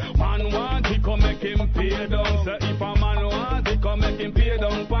 Man want it, come make him pay down. So if a man want it, come make him pay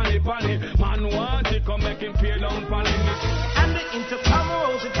down panny. Man want it, come make him pay down panny. And the intercom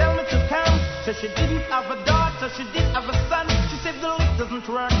rose, she tell me to come. So she didn't have a daughter, she did have a son. She said the lift doesn't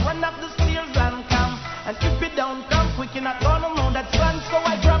run up the stairs and come. And if it don't come quick, you're not gonna know that son. So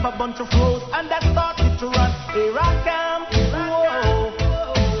I grab a bunch of rose and that started to run. Here I come, whoa.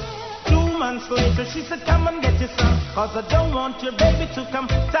 2 months later, she said, come and get your son. Cause I don't want your baby to come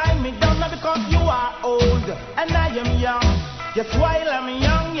tie me down. Now because you are old and I am young. Yes, while I'm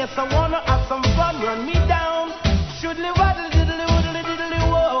young, yes, I wanna have some fun. Run me down. Shoodly waddle diddly woodly diddly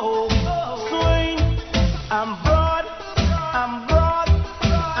whoa. Swing. I'm broad, I'm broad,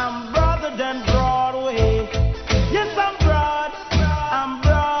 I'm broader than Broadway. Yes, I'm broad, I'm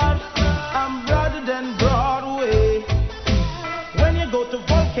broad, I'm broader than Broadway. When you go to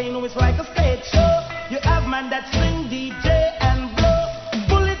Volcano, it's like a stage show. You have man that swing DJ and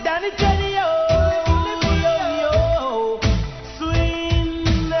blow. Pull it down the Jenny, yo.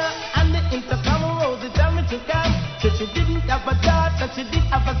 Swing. And the intercom rose, they tell me to come. She didn't have a daughter, she did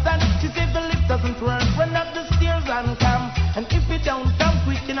have a son. She said the lift doesn't run up the stairs and come. And if it don't come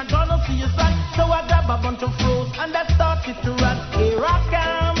quick, you're not gonna see your son. So I grab a bunch of rose and I started to run. Here I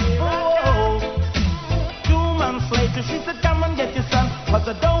come, oh. 2 months later, she said, come and get your son. Cause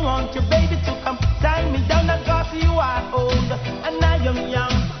I don't want your baby to come tie me down. Cause you are old and I am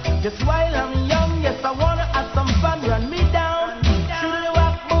young. Just while I'm young, yes, I wanna have some fun. Run me down.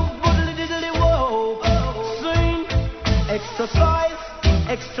 Exercise,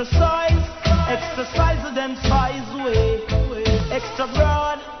 exercise, exercise then size way. Extra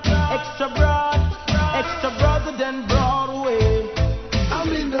broad, extra broad, extra broader than Broadway. I'm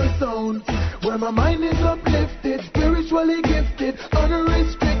in the zone where my mind is uplifted, spiritually gifted,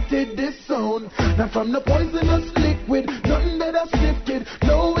 unrestricted. This zone, not from the poisonous liquid, nothing that I sifted.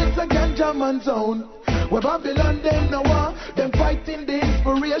 No, it's a ganja man zone. Where Babylon them no want, them fighting the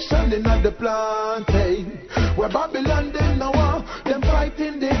inspiration in the plantain. Where Babylon them no want, them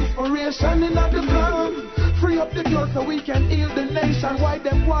fighting the inspiration in the plant. Free up the door so we can heal the nation. Why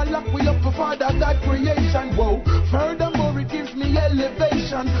them want lock we up for Father God creation? Whoa. Furthermore, it gives me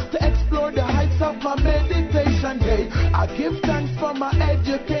elevation to explore the heights of my meditation. Hey, I give thanks for my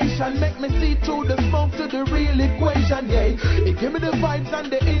education. Make me see through the smoke to the real equation. Hey, it give me the vibes and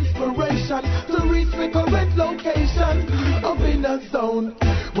the inspiration to reach my correct location. Up in a zone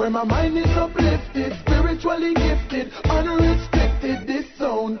where my mind is uplifted, spiritually gifted, unrestricted. This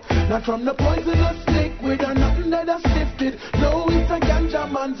zone, not from the poisonous liquid or nothing that I sifted. No, it's a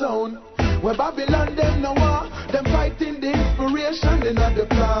ganja man zone. Where Babylon them no war, them fighting the inspiration in the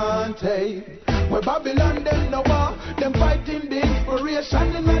plant. Hey. Where Babylon them no war, them fighting the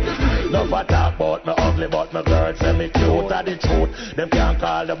inspiration in the plant. No for talk about me ugly, but my girl say me cute. Are the truth. Them can't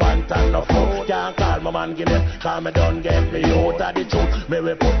call the bantan no fool. Can't call my man Guinness, cause me done get me out. Are the truth. Me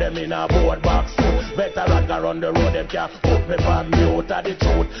we put them in a board box too. Better rock around the road. Them can't put me for mute. Are the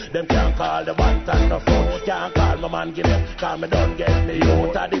truth. Them can't call the bantan no fool. Can't call my man Guinness, cause me done get me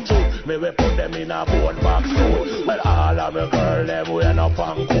out. Are the truth. Me we put them in a board box too. Well all of me girl them we no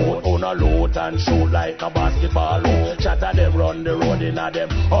fan coat. Who no loot and shoot like a basketball hoop. Shatter them run the road in a them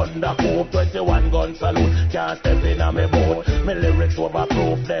undercoat. 21 gun salute, can't step in a me boat. Me lyrics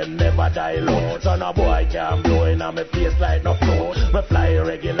overproof, them never dilute. So no boy can't blow in a me face like no float. Me fly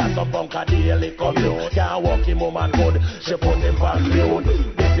regular, so punk a daily commute. Can't walk him woman good, she put him on mute.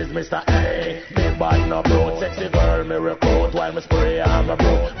 This is Mr. A, big bad no bro. Sexy girl, me recruit while me spray and me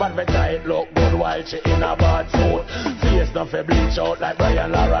brew. But me tight look good while she in a bad suit. Face no fi bleach out like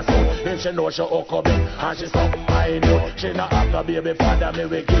Brian Lara suit. If she know she hook up it and she something I knew. She not have no baby father, me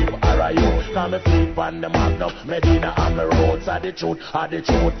we give her a you. Cause me feet on the magnum, Medina and me roads. Are the truth, are the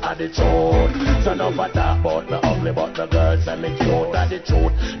truth, are the truth. So no for talk about me ugly, but the girls say me cute. Are the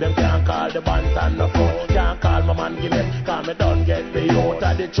truth, them can't call the bantan no fool. Can't call my man give it, cause me don't get the youth.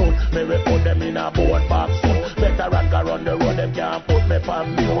 Are the truth, me we put them in a boat box foot. Better rock around the road, them can't put me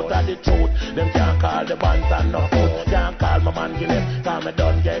from mute. Are the truth, them can't call the bantan no fool. Can't call my man give it, cause me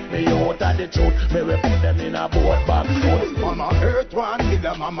don't get the youth. Are the truth, me we put them in a boat box foot. Mama hurt one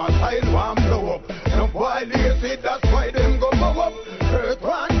killer, mama child one blow up. No boy lazy, that's why them go blow up. Hurt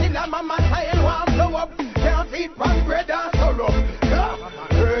one killer, mama child one blow up. Can't feed one bread and sorrow.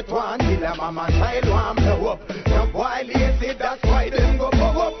 Hurt one killer, mama child one blow up. No boy lazy, that's why them go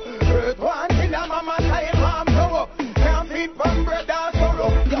blow up. Hurt one killer, mama child one blow up. Can't feed one bread and sorrow.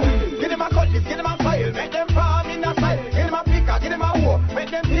 Give them a cutlass, give them a file, make them farm in a style. Give them a picker, give them a hoe, make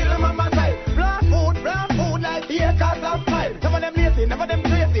them feel them on my side. Blast food like the acres of fire. Some of them lazy, never them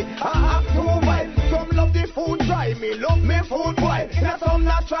crazy. I act too wild. Some love the food dry, me love me food boil. Now some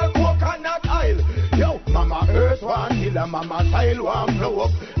natural coconut oil. Yo, mama earth one killer, mama style one blow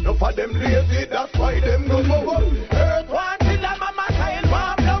up. No for them lazy, that's why them go blow up. Earth one killer, mama style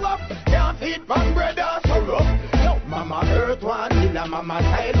one blow up. Can't feed from bread or sorrow. Yo, mama earth one killer, mama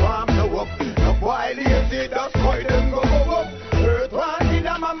style one blow up. No boy lazy, that's why them go blow up. Earth one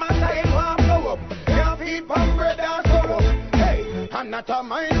killer, mama style one blow up. Can't feed from bread or sorrow. Hey, I'm not a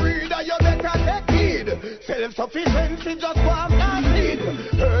mind reader, you better take heed. Self-sufficiency just want and need.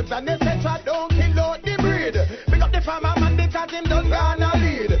 Herbs and etc. don't kill out the breed. Pick up the farmer man because him done gonna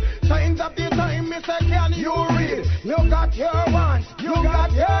lead. Signs of the time, me say can you read? You got your wants, you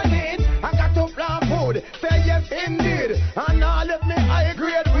got your needs. I got to plant food, say yes indeed. And now let me high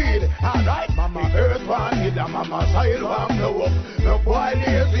grade weed. Alright, mama earth one killer, mama soil one blow up. No boy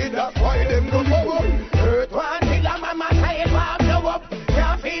lazy, that's why them go blow up. Earth one killer, mama soil one blow up.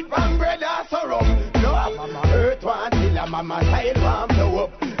 Can't feed from bread or sorrow. No, mama earth one killer, mama soil one blow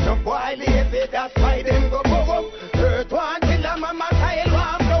up. No boy lazy, that's why them go blow up. Earth one killer, mama soil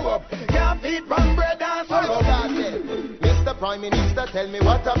one blow up. Can't feed from bread or sorrow. Mr. Prime Minister, tell me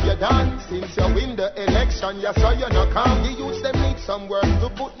what have you done since you win the election? You saw you no come. The youths them need some work to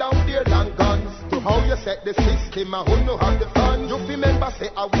put down their long guns. To how you set the system and who know have the fun. You remember say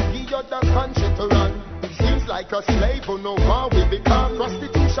I will give you the country to run. It seems like a slave who no more will become.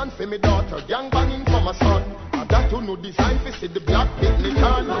 Prostitution for me daughter, gang banging for my son. I got to know design for see the black picnic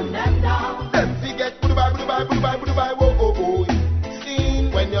on. Run them down. Them forget goodbye, whoa, oh, oh.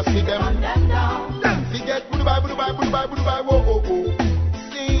 Seen when you see them. Run them down. Them forget goodbye, whoa, oh, oh.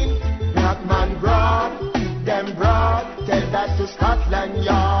 Seen black man broad, them broad. Tell that to Scotland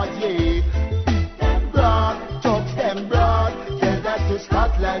Yard, yeah. Them broad, talks them broad. Tell that to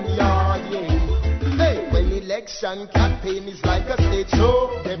Scotland Yard, yeah. Hey, when election campaign is like a stage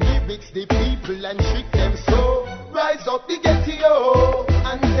show, them lyrics the people and trick them so. Rise up the ghetto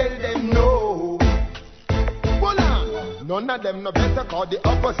and tell them no. Voila! None of them no better call the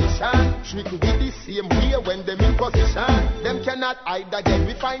opposition. Trick with the same way when them in position. Them cannot hide again,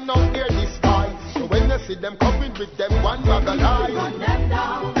 we find out their disguise. So when you see them coming with them one bag of lies, run them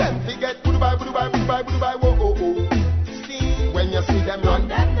down. Them forget goodbye, whoa, oh, oh. See, when you see them run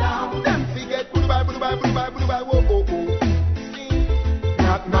them down. Them forget goodbye, whoa, oh, oh. See,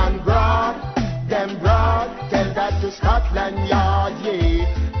 black man broad, them broad. Tell that to Scotland Yard, yeah.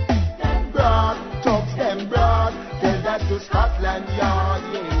 Them broad, talks them broad. Tell that to Scotland Yard,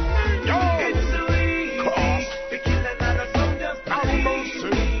 yeah. Yo, it's the way. They kill another soldier. Have mercy.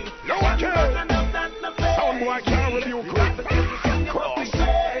 No, I can't. Some boy can't rebuke me.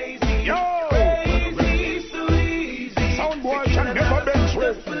 Yo, crazy, so easy. Some boy can never bench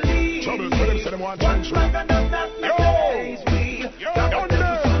with. Trouble for them, say them want bench with. Yo, down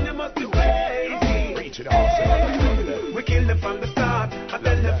there. You must be crazy. Reach it out. We kill them from the start. I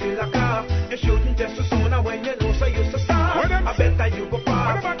tell them feel like off. You shouldn't just so soon when you know so you so start. I bet that you go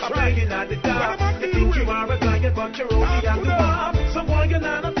far. I'm playing at the top. You think you are a giant, but you're only at the top. Some boy you're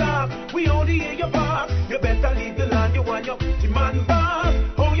not on top. We only hear your part. You better leave the land. You want your demand boss.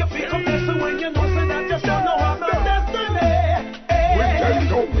 Oh, you feel so when you know so that you don't know how the destiny. We can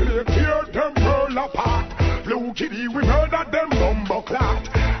go play, tear them world apart. Blue kitty, we murder them bumbo clot.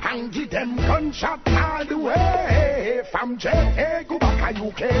 And give them gunshot all the way. From J.A. go back to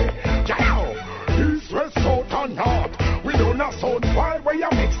UK. Ciao. East, west, south and north. We don't know sound why we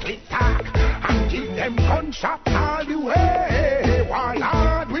are mixed with talk. And give them gunshot all the way. While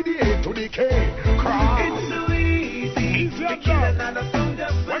hard with the A to the K. Cross.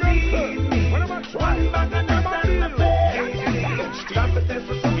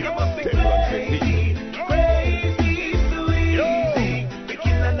 you must be crazy. Crazy, so easy. We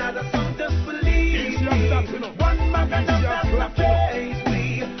kill another song, just believe me. One bag and that's not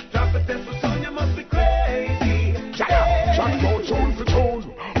crazy. Drop a tempo song, you must be crazy. Shot go tune for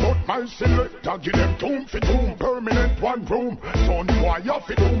tune. But my selector give them tune for tune. Permanent one room. Son boy off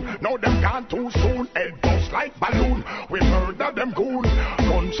it doom. Now them gone too soon. Head bust like balloon. We murder them goon.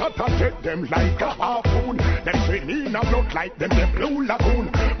 Gunshot attack them like a harpoon. Them swim in a blood like them the blue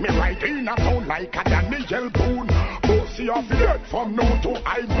lagoon. Me ride in a town like a Daniel Boone. Pussy off the earth from now to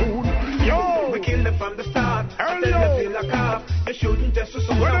high moon. Yo! We kill them from the start. And then they feel a cop. They shooting just to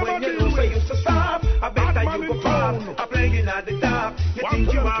someone when you lose, they used to stop. I bet that you go pop. I'm playing at the top. You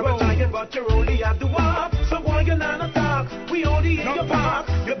think you are a giant, but you're only at the warp. So why you not attack? We only in your park.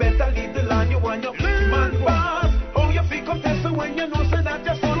 You better leave the line, you want your man pass. Oh, you feel contested when you know so that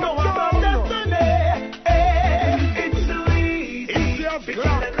just don't know about destiny. It's so easy. It's your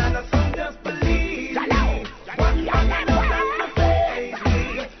another song, just believe me. One young and one face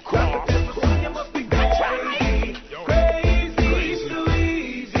me. Grab the tempo song, you must be crazy. Crazy, so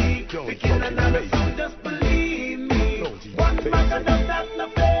easy. We kill another song, just believe me. One back and that's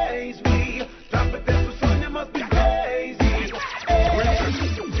not face me. Drop the tempo song, you must be crazy.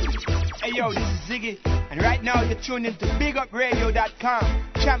 Hey yo, this is Ziggy, and right now you're tuned into BigUpRadio.com.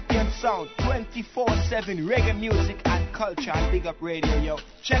 Champion sound, 24/7 reggae music and culture on Big Up Radio, yo.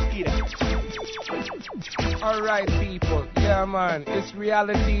 Check it out. Alright people, yeah man, it's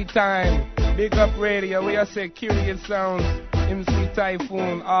reality time. Big Up Radio, we are say Kurious sounds, MC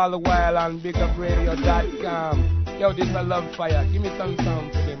Typhoon, all the while on BigUpRadio.com. Yo, this I love fire, give me some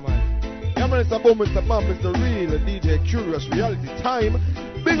sound today man. Yeah man, it's a boom, it's a bump, it's the real DJ Kurious reality time.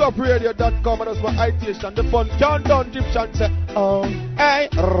 BigUpRadio.com, and that's my IT and the fun countdown Egyptian say, oh, hey,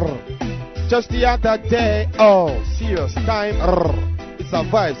 just the other day, oh, serious time, it's a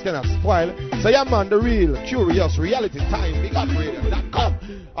vibes, cannot spoil. So yeah man, the real Kurious reality time, BigUpRadio.com.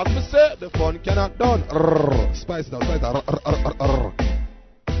 As we say, the fun cannot done. Spice it up, spice it up.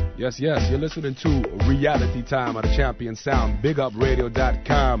 Yes, you're listening to Reality Time on the Champion Sound,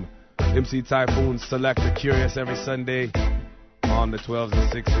 BigUpRadio.com. MC Typhoon, Selector, Kurious every Sunday on the 12s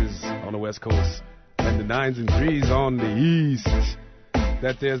and 6s on the West Coast, and the 9s and 3s on the East.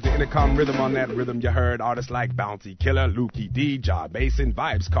 That there's the intercom rhythm. On that rhythm you heard artists like Bounty Killer, Lukey D, Jar Basin,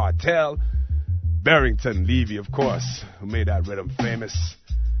 Vibes Cartel, Barrington Levy, of course, who made that rhythm famous.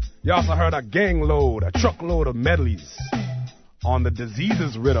 You also heard a gang load, a truckload of medleys on the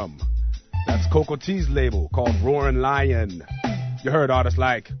Diseases rhythm. That's Coco T's label called Roaring Lion. You heard artists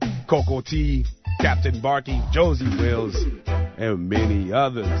like Coco T, Captain Barkey, Josie Wills, and many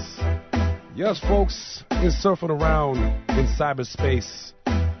others. Yes, folks, is surfing around in cyberspace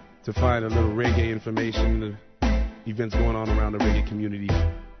to find a little reggae information, events going on around the reggae community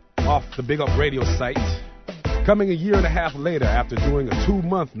off the Big Up Radio site. Coming a year and a half later after doing a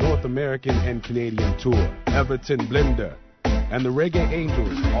 2-month North American and Canadian tour, Everton Blender and the Reggae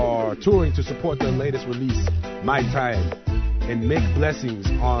Angels are touring to support their latest release, My Time, and Make Blessings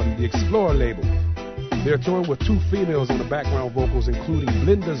on the Explorer label. They're touring with 2 females on the background vocals, including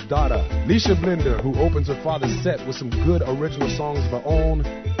Blender's daughter, Leisha Blender, who opens her father's set with some good original songs of her own.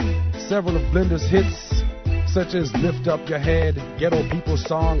 Several of Blender's hits, such as Lift Up Your Head, Ghetto People's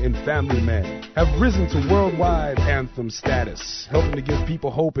Song, and Family Man, have risen to worldwide anthem status, helping to give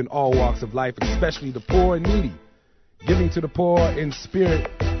people hope in all walks of life, especially the poor and needy. Giving to the poor in spirit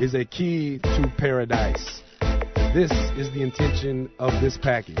is a key to paradise. This is the intention of this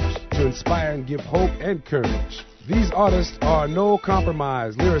package, to inspire and give hope and courage. These artists are no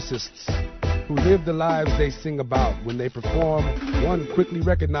compromise lyricists who live the lives they sing about. When they perform, one quickly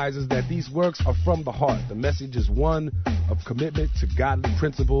recognizes that these works are from the heart. The message is one of commitment to godly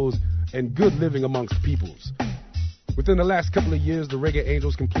principles and good living amongst peoples. Within the last couple of years, the Reggae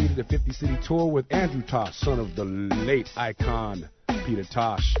Angels completed a 50-city tour with Andrew Tosh, son of the late icon Peter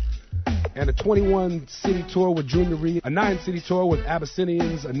Tosh, and a 21-city tour with Junior Reid, a 9-city tour with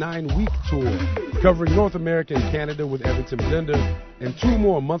Abyssinians, a 9-week tour covering North America and Canada with Everton Blender, and 2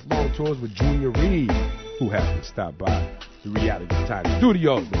 more month-long tours with Junior Reid, who happened to stop by the Reality Time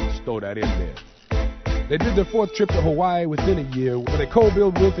Studios. Let's throw that in there. They did their 4th trip to Hawaii within a year, where they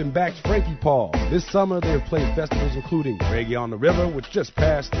co-billed with and backed Frankie Paul. This summer, they have played festivals including Reggae on the River, which just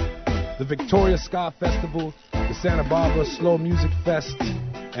passed, the Victoria Ska Festival, the Santa Barbara Slow Music Fest,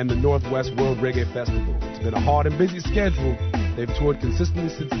 and the Northwest World Reggae Festival. It's been a hard and busy schedule. They've toured consistently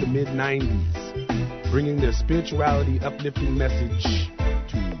since the mid-90s, bringing their spirituality uplifting message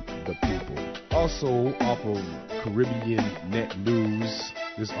to the people. Also off of Caribbean Net News,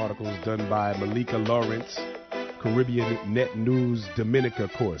 this article is done by Malika Lawrence, Caribbean Net News Dominica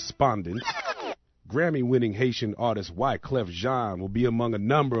correspondent. Grammy-winning Haitian artist Wyclef Jean will be among a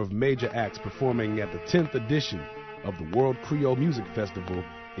number of major acts performing at the 10th edition of the World Creole Music Festival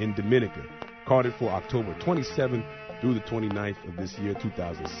in Dominica, carded for October 27th through the 29th of this year,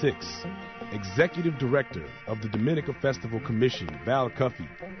 2006. Executive Director of the Dominica Festival Commission, Val Cuffey,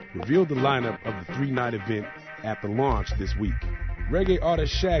 revealed the lineup of the three-night event at the launch this week. Reggae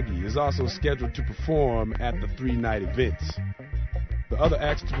artist Shaggy is also scheduled to perform at the three-night event. The other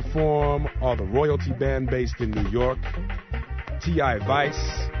acts to perform are the Royalty Band based in New York, T.I.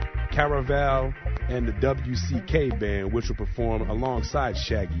 Vice, Caraval, and the WCK Band, which will perform alongside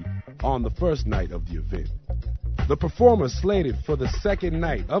Shaggy on the first night of the event. The performers slated for the second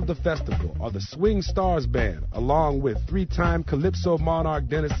night of the festival are the Swing Stars Band, along with three-time Calypso monarch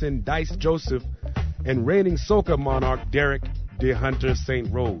Denison Dice Joseph and reigning soca monarch Derek De Hunter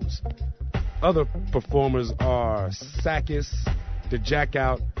St. Rose. Other performers are Sakis, the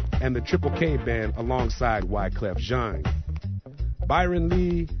Jackout, and the Triple K Band alongside Wyclef Jean. Byron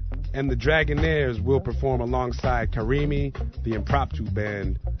Lee and the Dragonaires will perform alongside Karimi, the Impromptu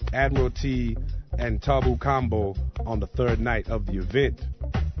Band, Admiralty, and Tabu Combo on the third night of the event.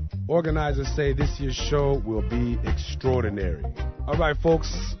 Organizers say this year's show will be extraordinary. All right,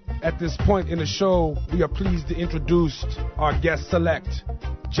 folks, at this point in the show, we are pleased to introduce our guest select,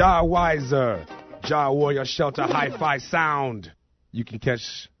 Ja Wiser, Ja Warrior Shelter Hi-Fi Sound. You can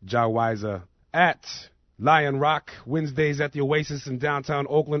catch Ja Wiser at Lion Rock, Wednesdays at the Oasis in downtown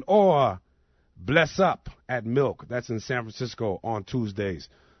Oakland, or Bless Up at Milk, that's in San Francisco, on Tuesdays.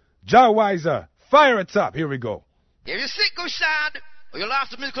 Ja Wiser, fire it up. Here we go. If you're sick or sad, or you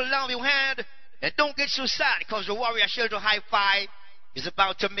lost the musical love you had, then don't get so sad, because the Warrior Shelter Hi-Fi is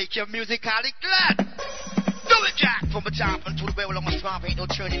about to make your musically glad. Do it, Jack, from the top and to the barrel of my strap. Ain't no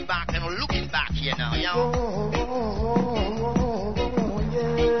turning back, and no looking back here now, yo.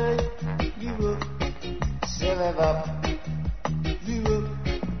 Give up, say live up. Give up,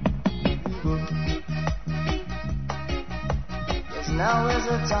 give up. Yes, now is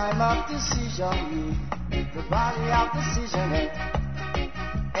a time of decision, the valley of decision,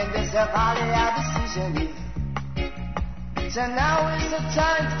 and there's a valley of decision. So now is the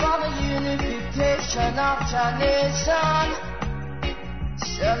time for the unification of the nation.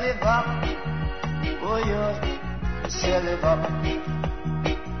 Say live up, oh yeah, say live up.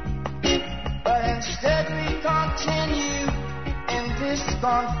 But instead we continue in this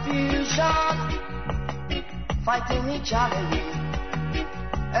confusion, fighting each other,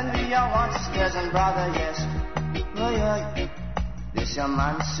 and we are one sisters and brother, yes. Oh yeah, this your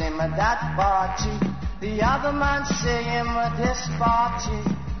man say me that party, the other man say him this party.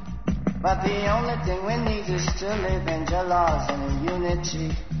 But the only thing we need is to live in your laws and in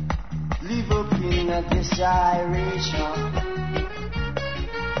unity. Live up in this iration.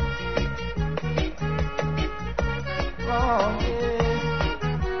 Oh, yeah.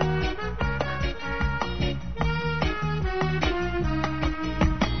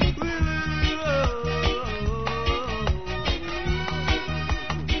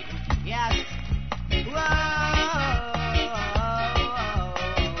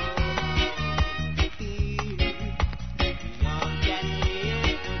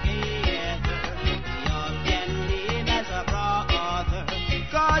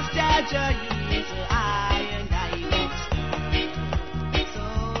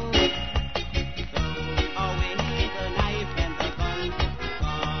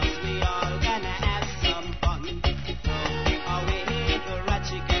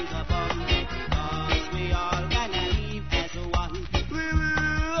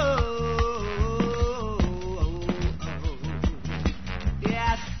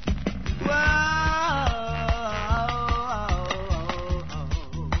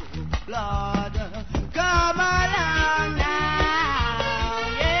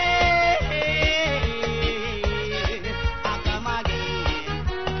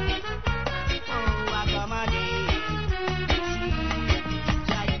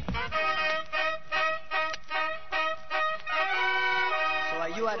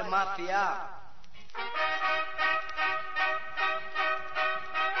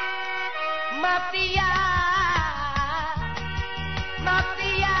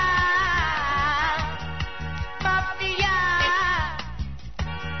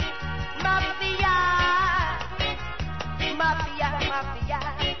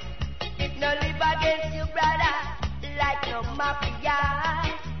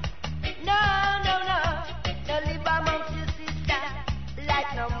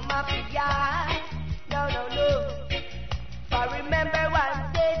 For remember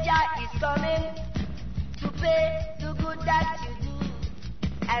one day Jah is coming to pay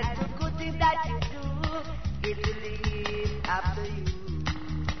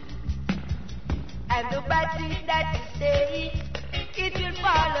And the bad things that you say, it will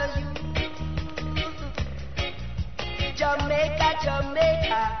follow you. Jamaica,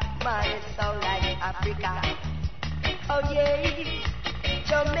 Jamaica, man, it sound like Africa. Oh yeah,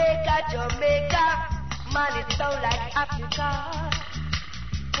 Jamaica, Jamaica, man, it sound like Africa.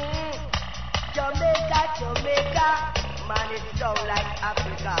 Jamaica, Jamaica, man, it sound like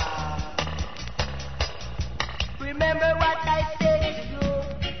Africa. Remember what I said to you.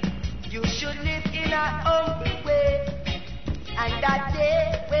 You should live in a humble way, and that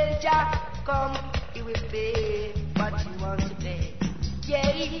day when Jah come, he will pay what you want to pay.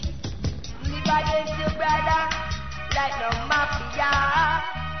 Yeah, live against your brother like no mafia.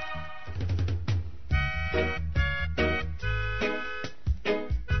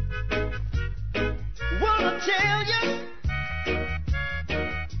 Wanna tell you,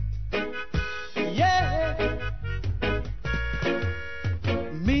 yeah,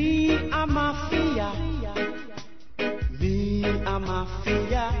 me a mafia, me a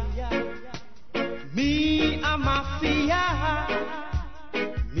mafia, me a mafia,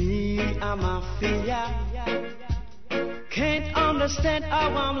 me a mafia. Can't understand how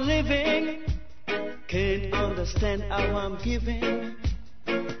I'm living, can't understand how I'm giving.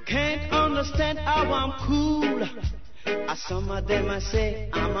 Can't understand how I'm cool. Some of them I say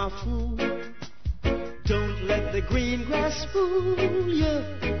I'm a fool. Don't let the green grass fool you.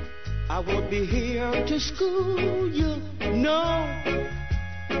 I won't be here to school you. No,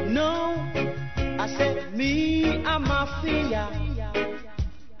 no. I said me a mafia.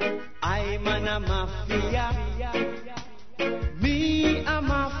 I'm a mafia. Me a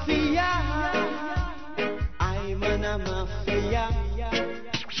mafia. I'm a mafia.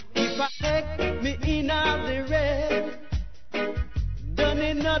 If I take me in all the red, done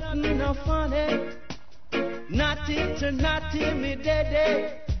it nothing no funny, naughty to naughty me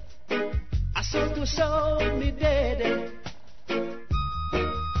dead. I saw to soul me dead.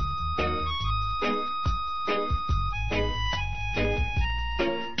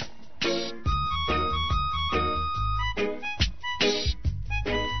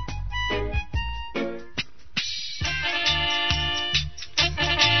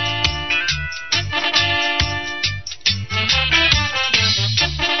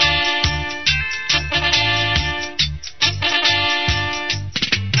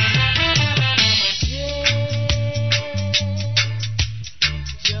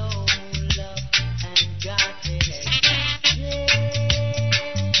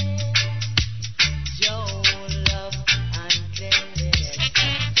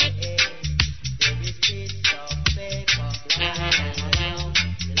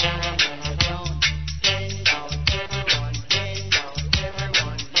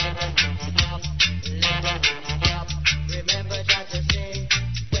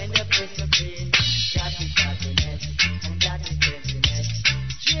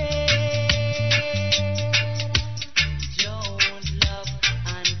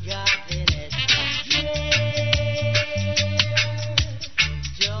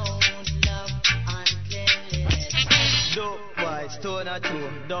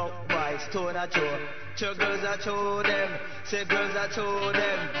 Two girls I told them, say girls I told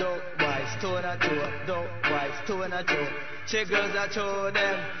them, dope boys, stone a toe, dope boys, stone a toe. Say girls I told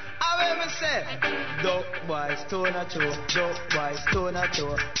them, I will say, dope boys, stone a toe, dope boys, stone a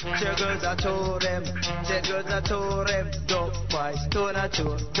toe. Say girls I told them, say girls I told them, dope boys, stone a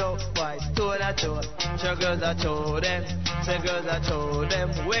toe, dope boys, stone a toe. Say girls I told them, say girls I told them,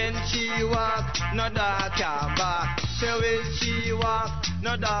 when she walk, no dog can bark. Say when she walk,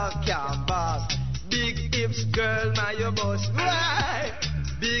 no dog can bark. Big hips, girl, my your boss. Right.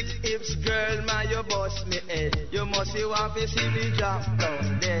 Big hips, girl, my your boss me head. You must see want to see me jump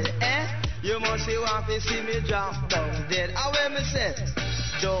down dead, eh? You must see want to see me jump down dead. How will me say?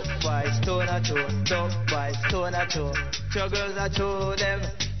 Dope boys, stone a toe, dope boys, stone a toe. Two girls I told them,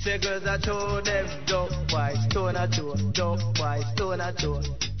 say girls I told them, dope boys, stone a toe, dope boys, stone a toe.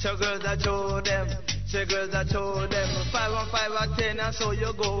 Two girls I told them, say girls I told them, 5 and 5 and 10, and so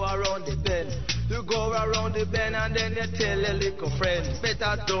you go around the bend. You go around the bend and then you tell a little friend,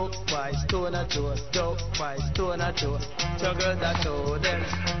 better dope boys, stone a toe, dope boys, stone a toe. Two girls I told them,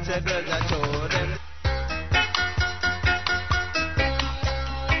 say girls I told them.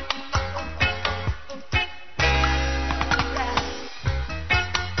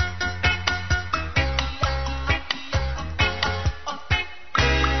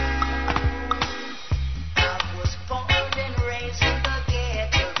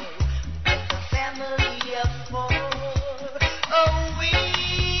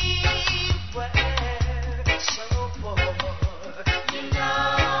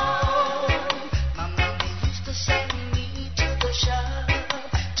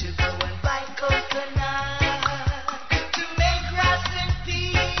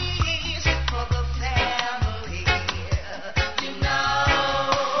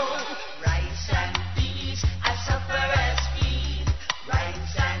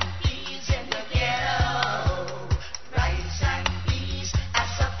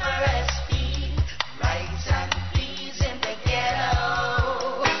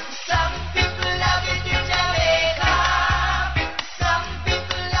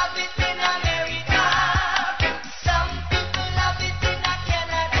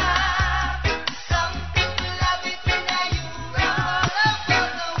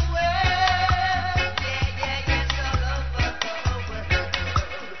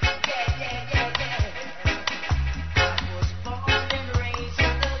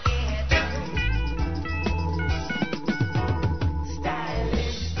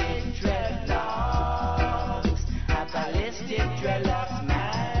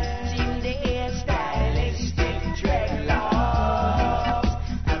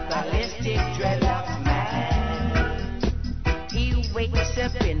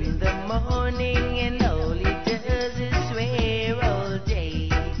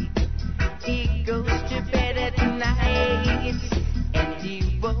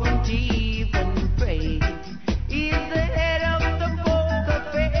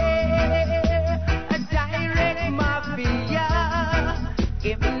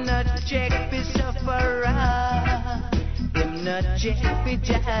 check we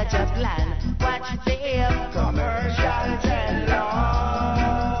judge a plan. Watch them commercial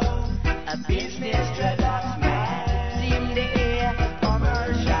dreadlocks. A business dreadlocks man. Seem there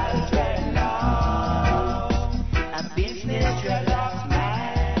commercial dreadlocks. A business dreadlocks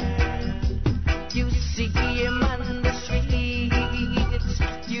man. You see him on the streets.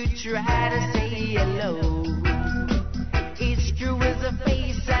 You try to say hello. His screw is a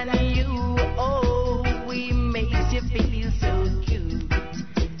face and you, oh, he makes you feel so cute.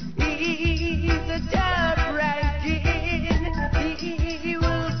 He's a top ranking, he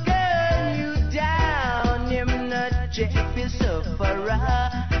will gun you down. Him not check for sufferer,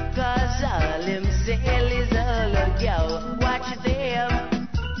 cause all him sell is all a yo. Watch them.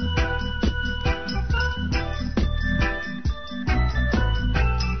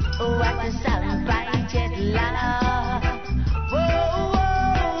 Watch the sun bited love. Whoa,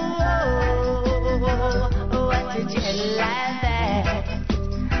 whoa, whoa, what a jet like that.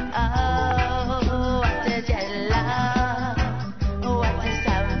 Oh, what a jet love. What a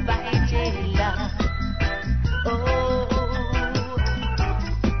sun bited love. Oh.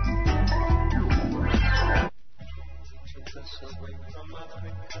 Took us away from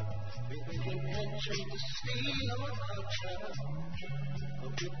Africa with the intention to steal our culture.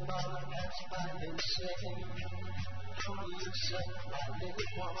 But we thought that's by them saying, humble yourself, my little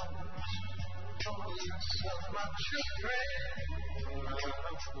ones. Humble yourself, my children.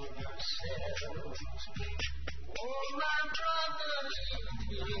 Humble yourselves. Oh, my brothers,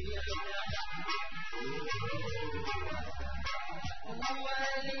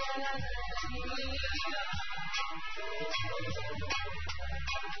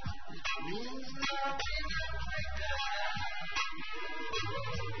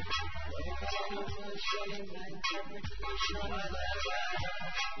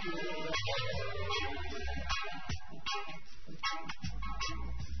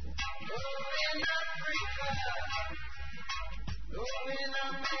 in Africa, oh, in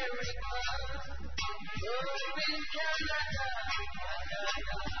America, oh, in Canada,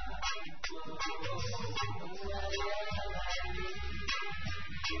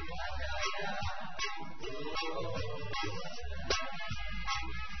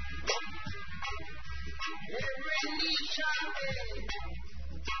 every knee shall bend.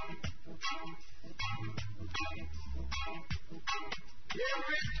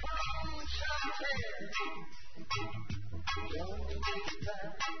 Every tongue shall tell. Don't be bad,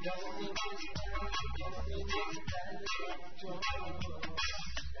 don't be bad, don't be bad,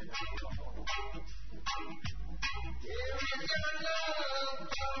 Here is your love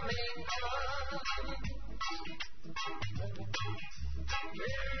to make fun.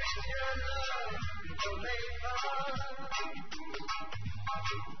 Here is your love to make fun.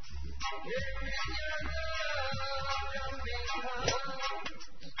 Here is your love to make fun.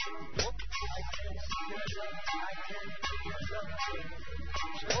 I can see your love, I can feel your love.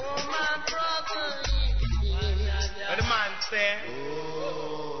 Oh, my brother, what the man say?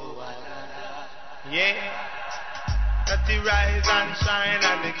 Yeah. That he rise and shine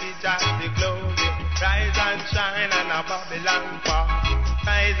and the kid just the glory. Rise and shine and a Babylon fall.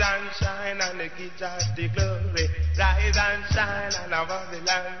 Rise and shine and the kid just the glory. Rise and shine and a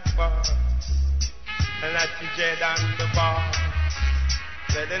Babylon fall. And that the dread and the bar.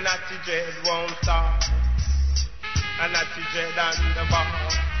 Let the natty dread won't stop. And that the dread and the bar.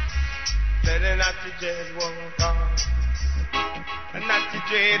 Let the natty dread won't stop. And that the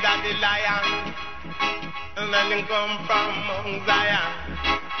dread and the lion. And then him come from Mount Zion.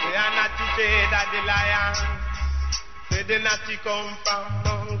 We are not the dread of the lion. We the natty come from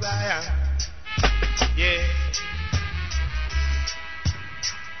Mount Zion. Yeah.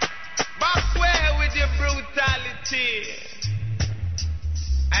 Back where with the brutality.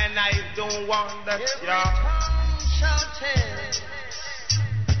 And I don't want that,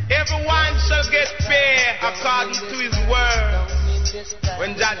 everyone shall get pay according to his word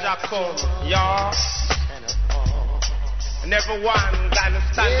when Jaja come, y'all. And everyone gonna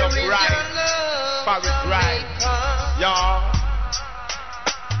stand up right for it right, y'all.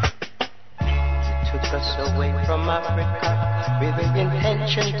 You took us away from Africa with the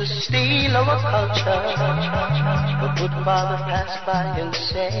intention to steal our culture. But good Father passed by and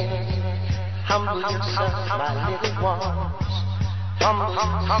said, humble yourself, my little ones. Humble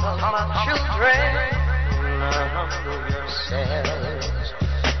yourself, my children. Humble yourselves.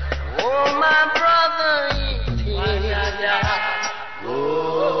 Oh, my brother, oh,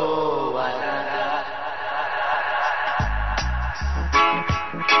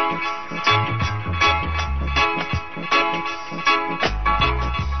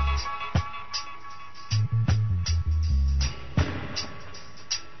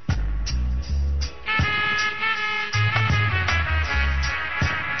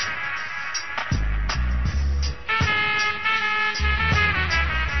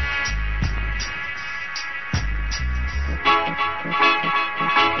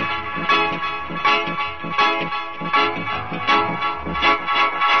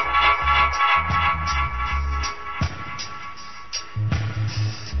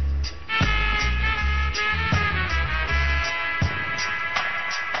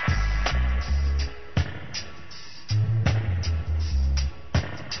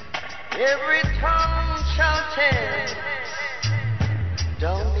 every tongue shall tell.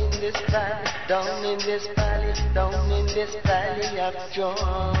 Down in this valley, down in this valley, down in this valley of joy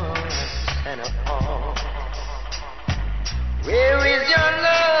and of awe. Where is your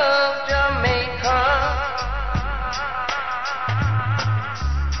love, Jamaica?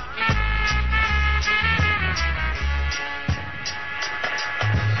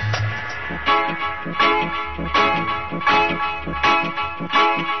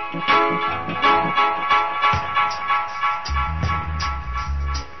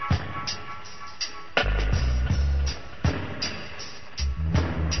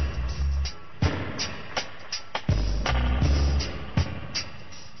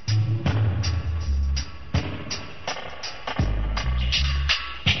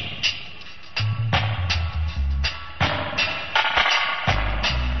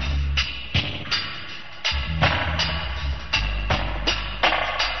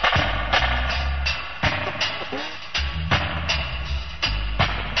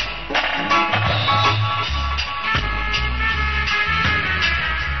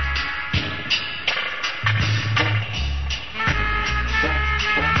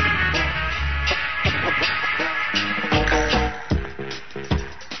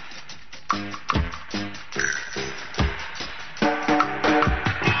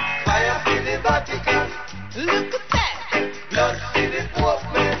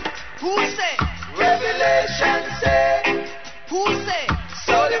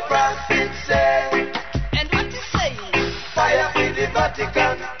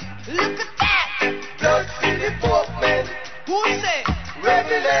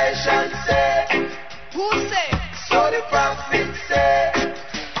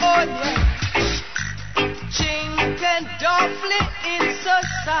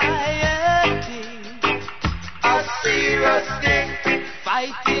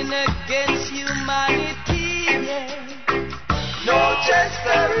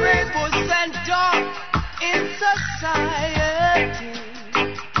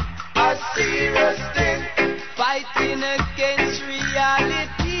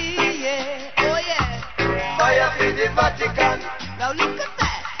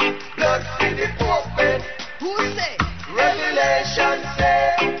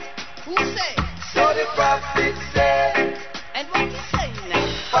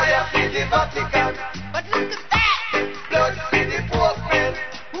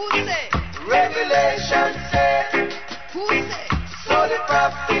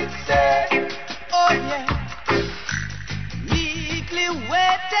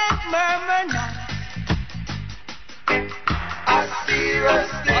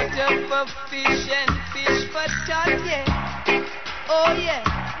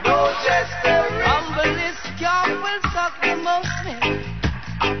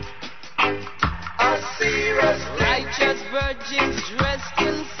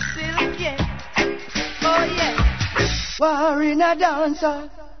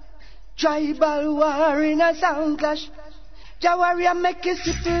 Tribal war in a sound clash. Jawaria make it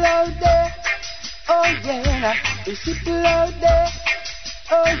simple out there. Oh yeah, it's simple out there.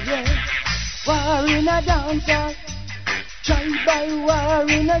 Oh yeah, war in a dancer. Tribal war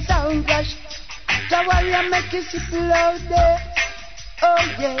in a sound clash. Jawaria make it simple out there. Oh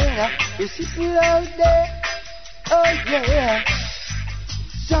yeah, it's simple out there. Oh yeah.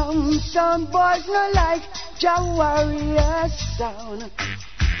 Some boys no like Jawaria sound.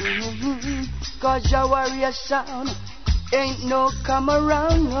 Cause your warrior sound ain't no come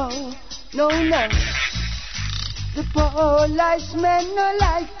around, no. The police men no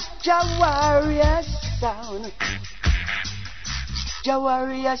like your warrior sound. Your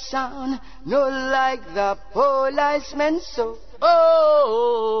warrior sound no like the police men so.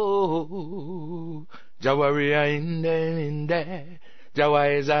 Oh, your warrior in there, your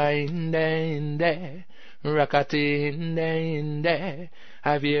warriors are in there, Rockety in there.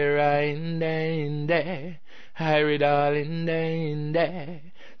 Javiera in there, Hyridol in there,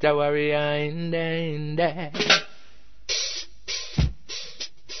 Jawaria in there.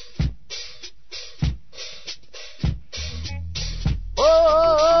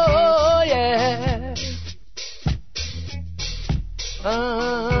 Oh yeah,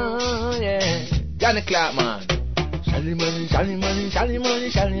 oh yeah, Johnny Clark man. Shally money, shally money, shally money,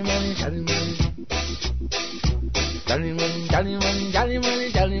 shally money, shally money. Jolly money, jolly money, jolly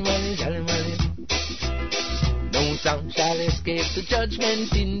money, jolly money, jolly money. No sound shall escape the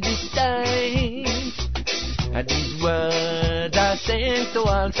judgment in this time. And these words are sent to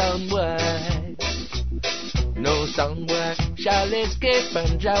all sound boys. No sound boy shall escape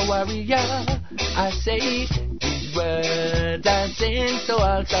from Jah warrior. I say these these words I sing, so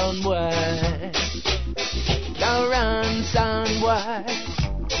I'll sound boy. Now run, sound boy,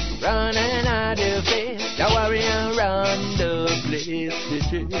 run and hide your face. Now warrior run the place.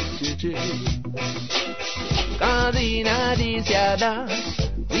 Cause in this year dance,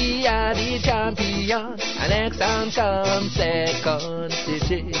 we are the champion, and next time come second.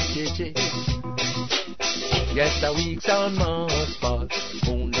 Yes, the weak sound must fall,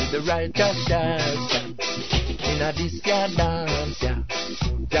 only the righteous shall stand. In this year dance, yeah,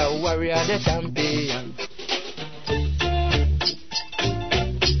 the warrior the champion.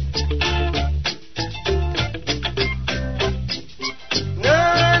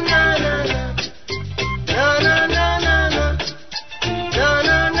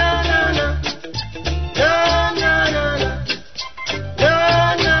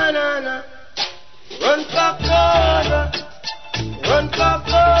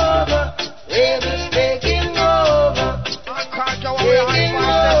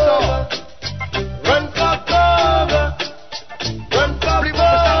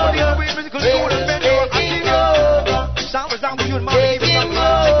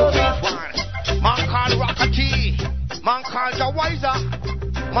 Man called Jawiser,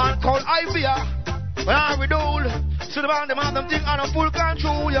 man called Ivia. When I read all, so the man them thing on a full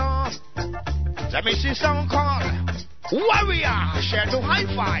control, yeah. Let me see someone called Warrior, share to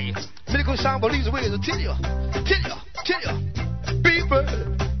hi-fi. Medical sound believes the way to tell you. People,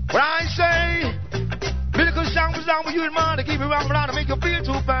 when I say, medical sound was down with you and man to keep it around to make you feel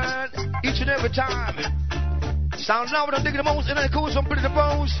too bad. Each and every time. Sounds loud, I'm digging the most, and I call some pretty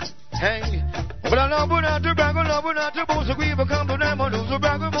bones. Hang. But I love not to brag, I love not to boast, agree for come to them, I lose a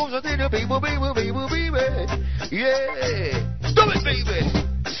brag, I most of the people, baby. Yeah. Do it, baby.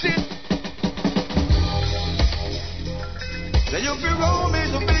 Sit. Then you feel roll me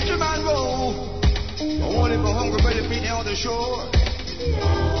some fisherman roll. Only for hungry belly feet on the shore.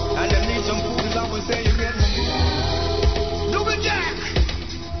 And them need some food, as I would say, you get some food. Do it, Jack.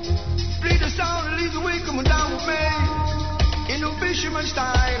 Bleed the sound and leave the wind coming down with me. In the fisherman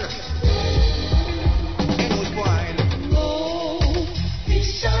style. Ain't no spoil. Oh,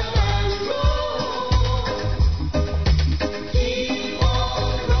 fisherman roll. Keep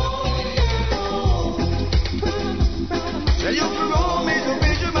on rolling and roll. Tell you to roll me some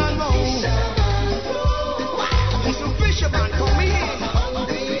fisherman roll. There's some fisherman come in.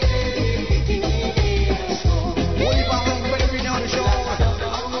 Only for hungry belly down the shore.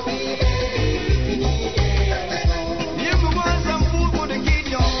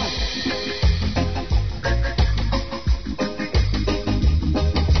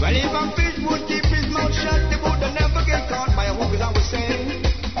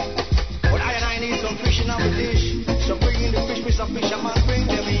 So bring in the fish, Mr. Fisherman, bring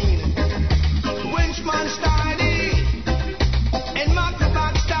them in. Winchman style, and Mark the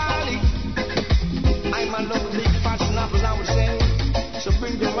back style. I'm a love big fat snappers, I would say. So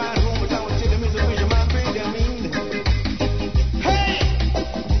bring them right home, as I would tell them, Mr. Fisherman, bring them in. Hey,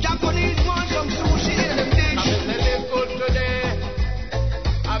 Japanese want some sushi in them dish. I miss a live good today,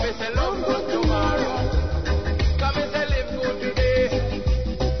 I miss a love good tomorrow. I miss a live good today,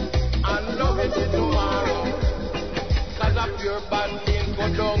 and love it tomorrow. Pure bad things go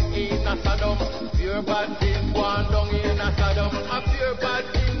down in a Sodom. Pure bad things go on down in a Sodom. A pure bad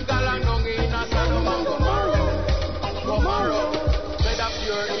things go on down in a Sodom and Gomorrah. Say that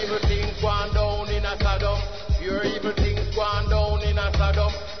pure evil things go on down in a Sodom. Pure evil things go on down in a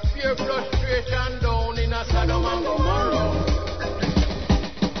Sodom. Pure frustration down in a Sodom and Gomorrah.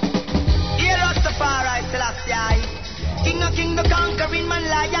 Here Rastafari Selassie, King of King, the conquering man,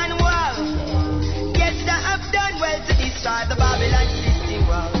 lion wall. Yes, I have done well to destroy the Babylon system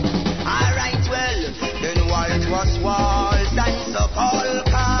world. Alright, well, then walls was walls and so called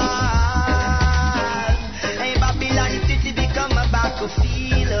cars. Hey, Babylon city become a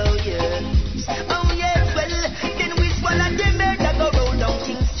battlefield, oh yes. Oh yes, well, then we swallow them murder go roll down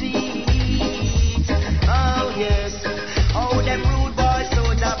King Street. Oh yes, oh them rude boys,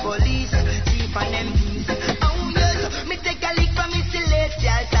 soldier, police, chief and MPs. Oh yes, me take a lick from me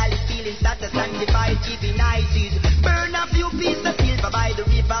celestial, solid feeling status sanctified, giving ISIS. Burn a few pieces of silver by the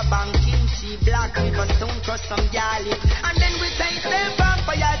river bank, kimchi, black river, stone, crush some garlic. And then we take them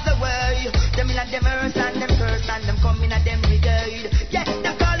vampires away. Them in a them earth and them curse and them come in a them brigade. Yes,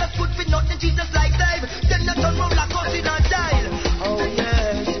 them call us food with nothing, Jesus like Dave. Them not turn round like us in a jail. Oh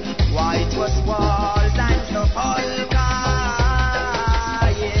yes, white was walls and so all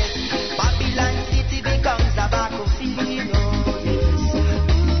cars. Yes, Babylon city becomes a battlefield. Oh yes,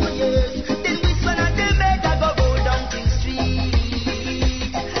 oh yes. Then we swallow them head and go down King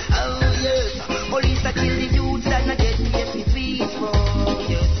Street. Oh yes, police that kill the youths and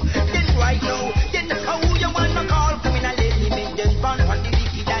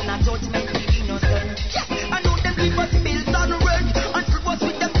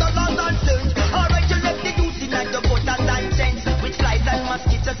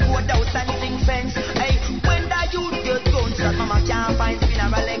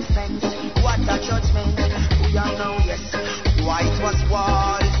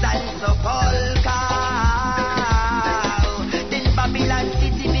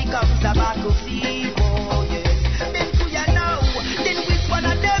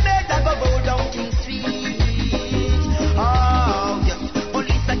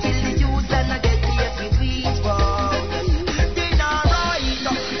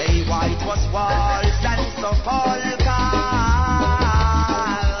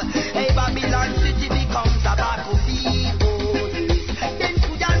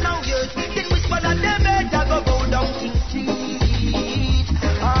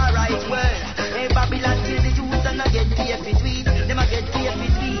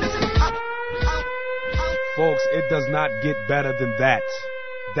not get better than that.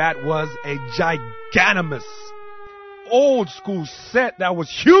 That was a giganimous, old school set that was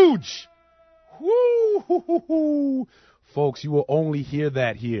huge. Woo! Folks, you will only hear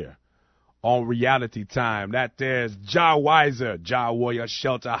that here on Reality Time. That there's Jah Wiser, Jah Warrior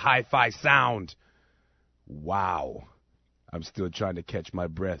Shelter Hi-Fi Sound. Wow. I'm still trying to catch my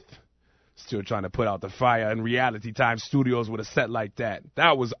breath. Still trying to put out the fire in Reality Time Studios with a set like that.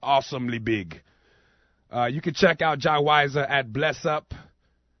 That was awesomely big. You can check out Jah Wiser at Bless Up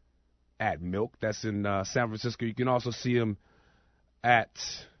at Milk. That's in San Francisco. You can also see him at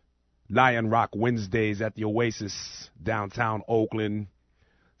Lion Rock Wednesdays at the Oasis, downtown Oakland.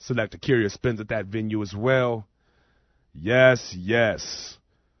 Selector Kurious spins at that venue as well. Yes.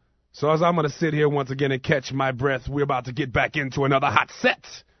 So as I'm going to sit here once again and catch my breath, we're about to get back into another hot set.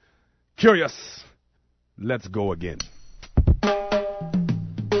 Kurious, let's go again.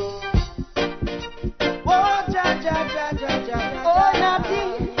 Oh, ja. Oh,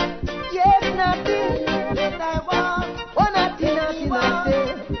 nothing. Yes, nothing. That I want. Oh, nothing. Oh,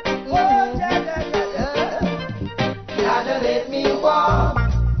 ja. Let me walk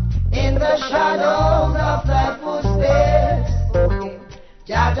in the shadows of thy footsteps.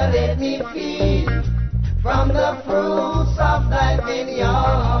 Jaja, let me feed from the fruits of thy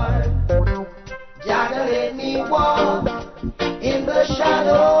vineyard. Jaja, let me walk in the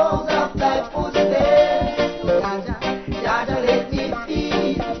shadows of thy footsteps. Jaja, let me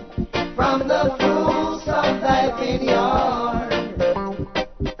feed from the fruits of thy vineyard.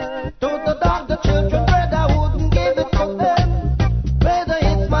 To the dog, the children, bread, I wouldn't give it to them. Whether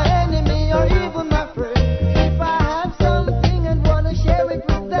it's my enemy or even my friend. If I have something and wanna share it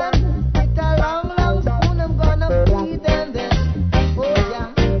with them, with a long spoon, I'm gonna feed them then.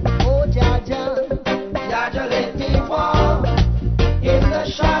 Oh, Jaja, Jaja, let me walk in the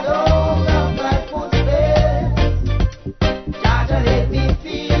shadows of thy footsteps. Jaja, let me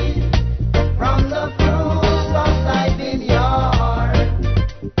feed from the fruits of thy vineyard.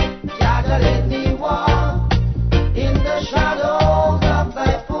 Jaja, let me walk in the shadows of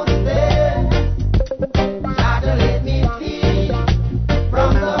thy footsteps. Jaja, let me feed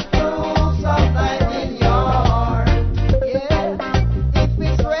from the fruits of thy vineyard. Yeah, if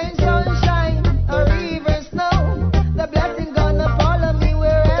it's rain, sunshine, or even snow, the blessing gonna follow me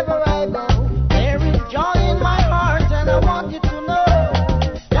wherever I go. There is joy in my heart, and I want you to know,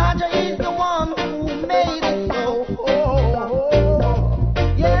 Jaja is the one who made it so.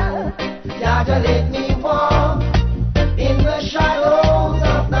 Yeah, Jaja, let me walk in the shadows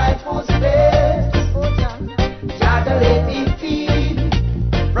of thy footsteps. Jaja, let me feed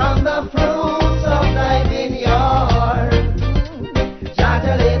from the fruits of thy vineyard.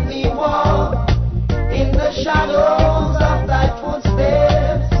 Jaja, let me walk in the shadows of thy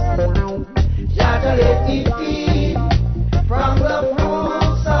footsteps. Jaja, let me feed from the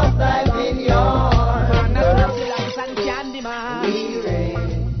fruits of thy vineyard.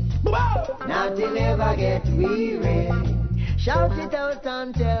 Nothing ever get weary. Shout it out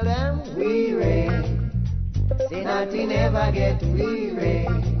and tell them weary. Say nothing ever get weary.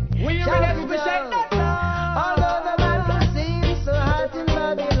 Shout it out. Although the battle seems so hot in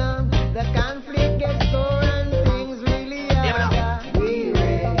Babylon, the conflict gets sore and things really are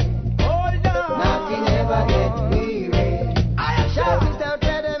weary. Nothing ever get weary. Shout it out,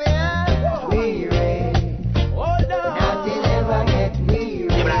 tell them yeah. Weary. Nothing ever get weary.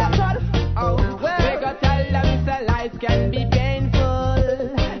 We got tell them say life can be painful,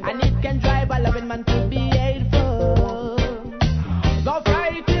 and it can drive a loving man to be hateful. The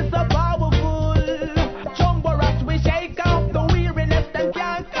fight is so powerful. Jumbo rats, we shake off the weariness and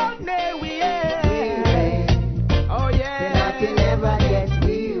can't come near we. Oh yeah. Nothing ever gets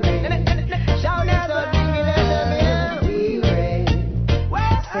weary. Shout it out, bring it up, yeah. Weary.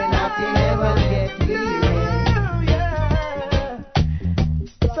 Say nothing ever gets weary.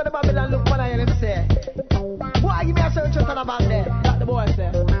 So the Babylon look what I hear him say. Boy, give me a search out on the back there. That the boy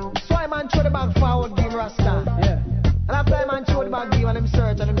say. So I man throw the bag forward, give Rasta. Yeah. And after I man throw the bag, give and him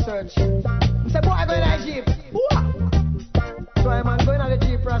search. He say, boy, go in that jeep. So I man go in the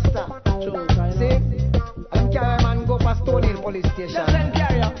jeep, Rasta. See? And carry man go for Stone Hill police station.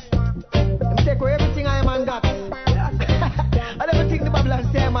 Him take away everything I man got. And everything the Babylon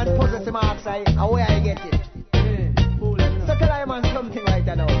say, man possess him outside. And where I get it. So tell I man something right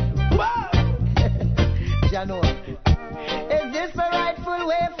now. Jano. Is this the rightful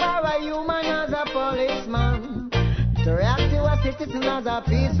way for a human as a policeman to react to a citizen as a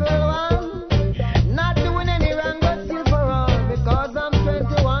peaceful one? Not doing any wrong but still for all, because I'm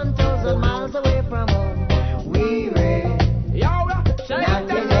 21,000 miles away from home. Weary.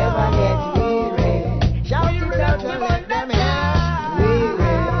 Nothing ever gets weary. Shout it out to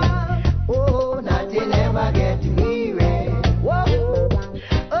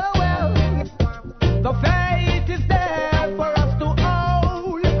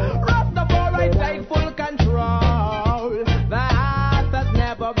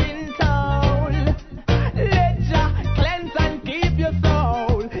never been told. Let Jah cleanse and keep your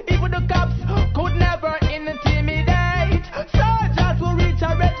soul. Even the cops could never intimidate. Soldiers will reach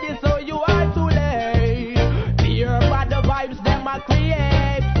already, so you are too late. Fear by the vibes them a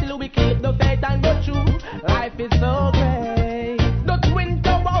create. Still we keep the faith and the truth. Life is so great. The twin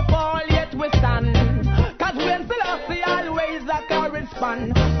tower fall yet we stand. Cause when Selassie always a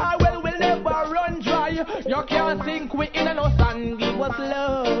correspond. Our well will never run dry. You can't think we in no sun. Give us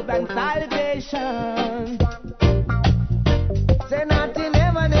love and salvation. Say nothing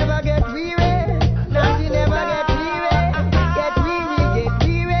never, never get weary. Nothing never get weary. Get weary, get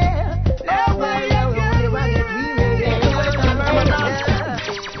weary. Never get weary.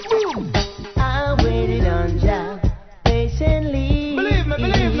 I waited on Jah patiently. Believe me.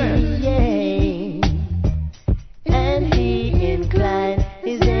 Yeah. And He inclined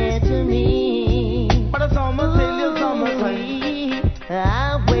His ear to me. But it's almost tell you something.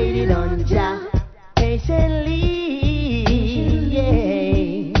 I waited on Jah patiently.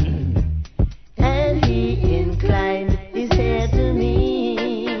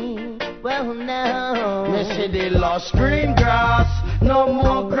 The lush green grass. No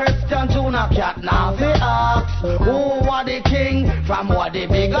more Christian tuna cat now fi ask. Who are the king from what the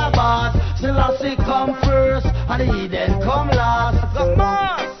bigger boss? Selassie come first and he then come last. The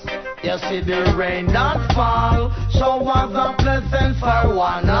mass. You see the rain that fall. Showers are pleasant for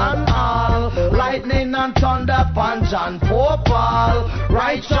one and all. Lightning and thunder punch and Paul.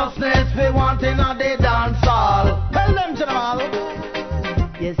 Righteousness we want in a the dance hall. Tell them General.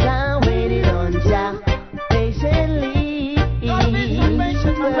 Yes, I waited on Jah patiently.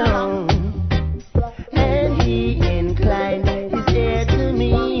 And He inclined His ear to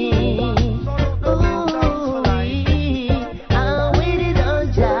me. Ooh, I waited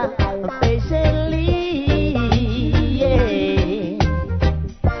on Jah patiently. Yeah.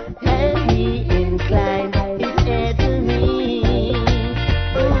 And He inclined His ear to me.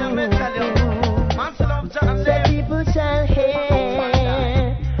 The people shall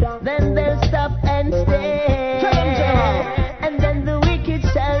hear, then they'll stop and stare. And then the wicked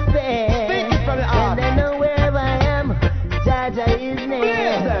shall bear. And they know where I am. Jah is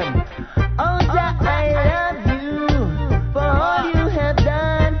near. Oh Jah, I love you for all you have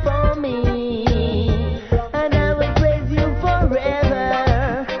done for me. And I will praise you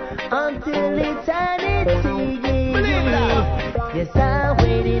forever until eternity. Yes, I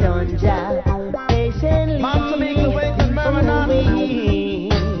waited on Jah patiently.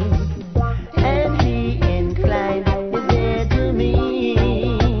 And He inclined His ear to me.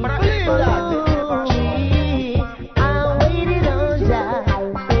 I waited on Jah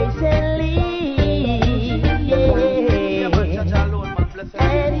patiently. Yeah.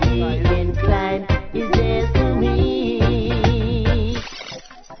 And He inclined His ear to me.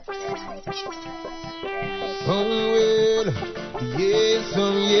 Oh well, yes,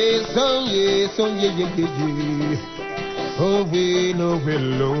 yeah. Oh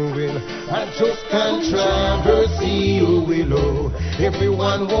well, I just controversy, oh well.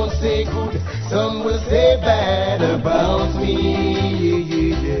 Everyone won't say good, some will say bad about me,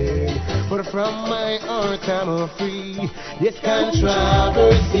 yeah. But from my heart I'm free, yes,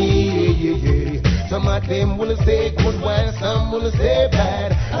 controversy, yeah. Some of them will say good while some will say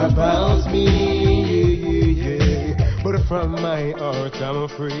bad about me, yeah. But from my heart I'm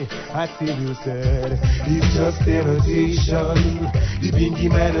free, I still you said it's just temptation. The bingy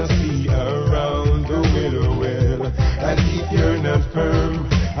man will see around the well. And if you're not firm,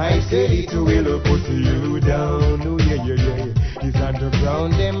 I said it will put you down. Oh yeah. It's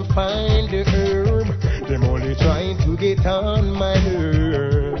underground, them find the herb. Them only trying to get on my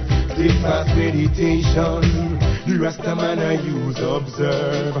nerve. Take fast meditation. The Rasta man I use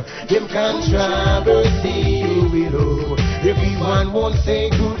observe. Them controversy will. Everyone won't say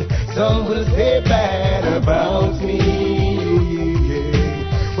good, some will say bad about me,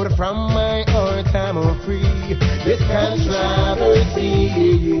 yeah. But from my heart I'm free. This controversy,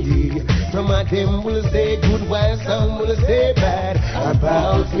 some of them will say good while some will say bad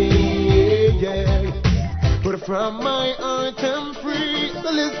about me, yeah. But from my heart I'm free. So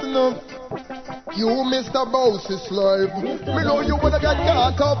listen up. You Mr. Boss's life. Me know you woulda got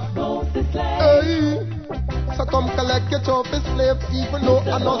caught up. Hey. So come collect your trophy slave. Even though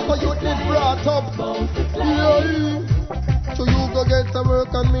I know for you did brought up. Yeah. So you go get some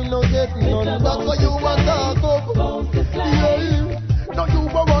work and me no get none. That's why you want talk up. Yeah. Now you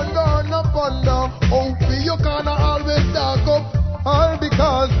go wonder and wonder. Oh, you can't always talk up. All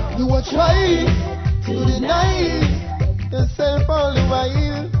because you were trying to deny yourself all the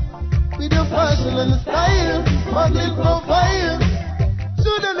while. With your fashion and style, model profile.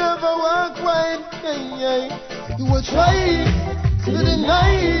 Shouldn't ever walk wide. You will try to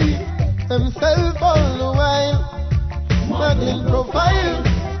deny themselves all the while. Modeling profile,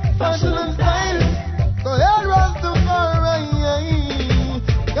 fashion and style. Go ahead, Rastafari.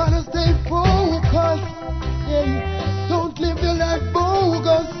 Gotta stay focused. Yeah. Don't live your life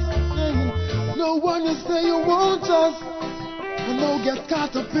bogus. Yeah. No one you say you won't trust. And now get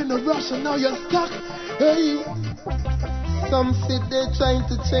caught up in the rush and now you're stuck. Hey. Some sit there trying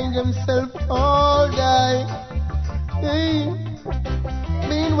to change themselves all day. Hey.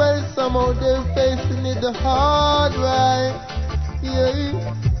 Meanwhile, somehow they're facing it the hard way. Yeah.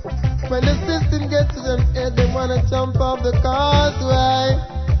 When the system gets to them head, they wanna jump off the causeway.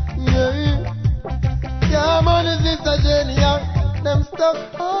 Yeah. Yeah, man, is this a journey? Them stuck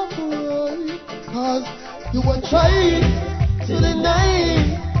halfway. Cause you were trying to deny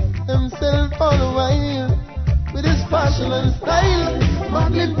themselves all the while. With his fashion and style,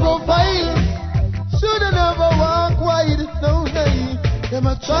 modeling profile. Shouldn't ever walk wide, no day. Them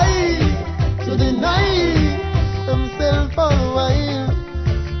a try to deny themselves all the while.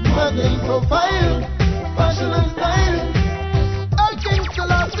 Modeling profile, fashion and style. I think so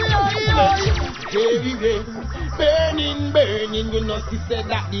last Very red, burning, burning. You know, she said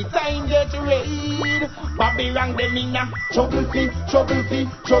that the time get red. Bobby rang them in a trouble fee, trouble fee,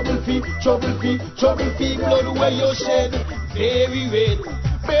 trouble fee, trouble fee, trouble fee. Blood where you shed. Very red,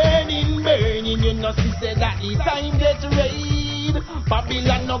 burning, burning. You know, she said that the time get red.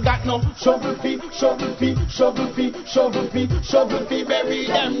 Babylon no got no shovel fee, shovel fee, shovel fee, shovel fee, shovel fee. Bury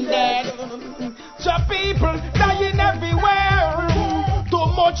them dead. So people dying everywhere. Too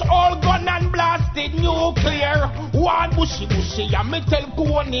much all gun and blasted nuclear. One bushy bushy and me tell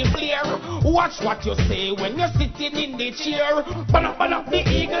Coney Blair. Watch what you say when you're sitting in the chair. Burn up the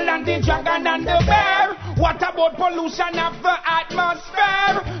eagle and the dragon and the bear. What about pollution of the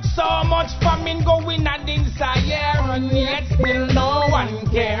atmosphere? So much famine going on inside here, and yet still no one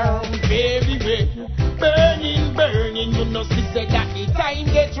care. Baby, burning, burning. You know she said that the time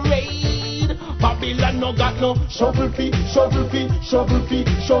gets raid. Babylon no got no shovel fee, shovel fee, shovel fee,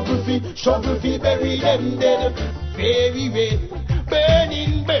 shovel fee, shovel fee. Bury them dead. Very red,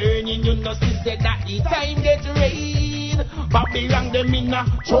 burning, burning. You know she said that the time gets raid. Babylon them in a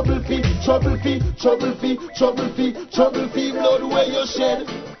trouble fee, trouble fee, trouble fee, trouble fee, trouble fee. Blood where you shed.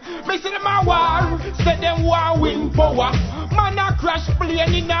 Me see them a war, say them war win power. Man a crash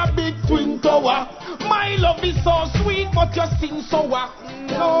plane in a big twin tower. My love is so sweet, but you sing sour.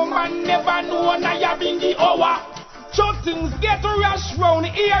 No man never know now you been the hour. So things get rush round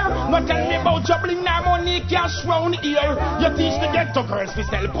here. No tell me about your bling now money cash round here. You teach the ghetto girls we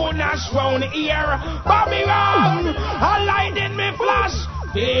sell punash round here. Babylon, a light in me flash.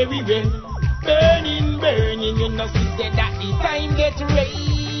 Very red, burning, burning. You know she said that the time get red.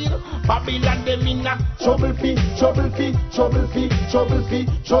 Babylon them in a trouble fee, trouble fee, trouble fee, trouble fee,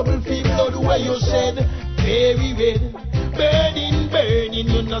 trouble fee. Blood where you shed. Very red, burning, burning.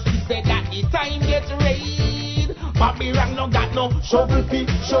 You know she said that the time get red. Babylon no got no shovel fee,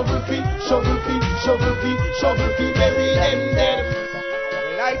 shovel fee, shovel fee, shovel fee, shovel fee. Bury them dead.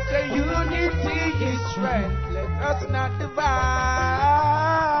 Like the unity is strength, let us not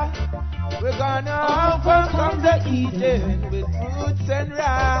divide. We're gonna overcome the Eden with roots and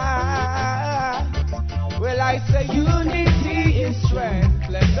rights. Well, I say unity is strength,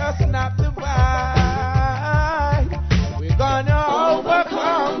 let us not divide. We're gonna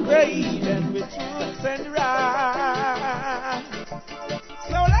overcome the Eden with roots and rights.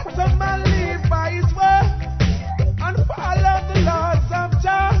 So let some man live by his word and follow the laws of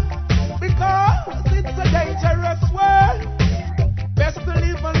Jah, because it's a dangerous world. Best to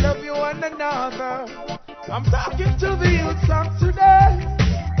live and love you one another. I'm talking to the youths of today.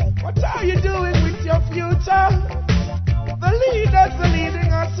 What are you doing with your future? The leaders are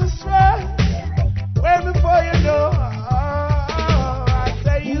leading us astray. Well, before you know, I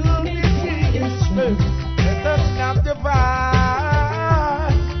say unity is strength. Let us not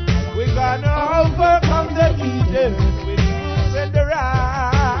divide. We're gonna overcome the Eden with roots and the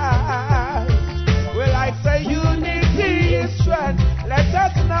right. Well, I say unity is strength. Let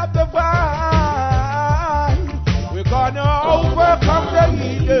us not divide. We're gonna overcome the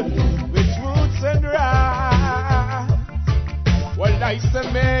Eden with roots and right. Well, I say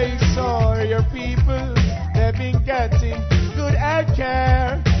make sure your people, they've been getting good health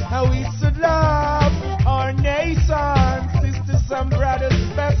care. How we should love our nation, sisters and brothers,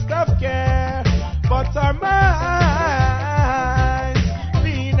 best of care. But our minds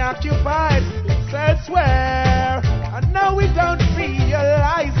being occupied elsewhere, and now we don't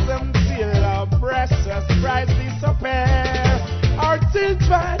realize until our precious price disappear. Our till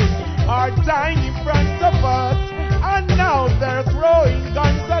are dying in front of us, and now they're throwing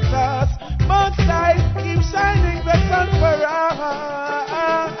guns at us. Most I keep shining the sun for us.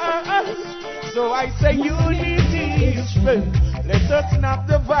 So I say unity is strength. Let us not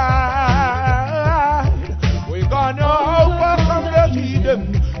divide. We're gonna overcome the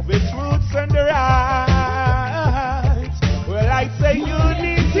heathen with roots and the rights. Well, I say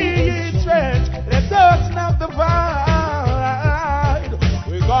unity is strength. Let us not divide.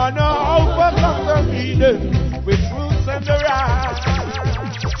 We're gonna overcome the heathen with roots and the rights.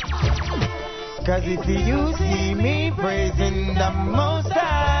 Cause if you see me praising the Most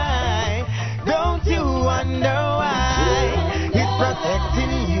High, don't you wonder why He's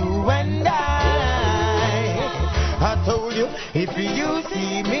protecting you and I told you, if you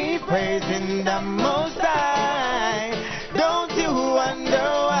see me praising the Most High, don't you wonder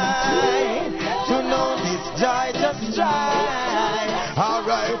why? To know this joy, just try.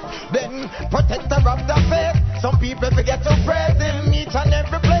 Alright, then protector of the faith. Some people forget to praise Him each and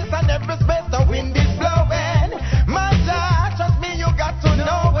every place and every space. The wind is blowing. My God, trust me, you got to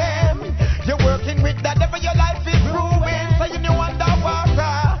know Him. You're working with the devil, your life is ruined. So you know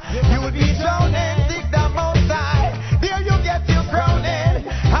underwater, you will be drowning. Dig the Most High, there you get your crowning.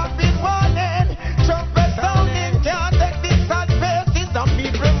 I've been warning, trumpet sounding. Can't take this sad faces, some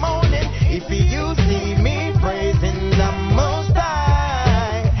people moaning. If you see me praising the Most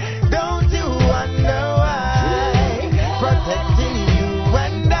High, don't you wonder why? Protecting you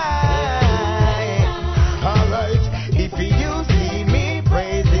and I. Alright, if you see me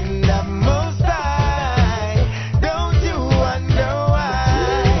praising the Most High, don't you wonder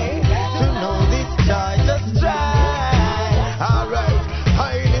why? To know this joy, just try. Alright,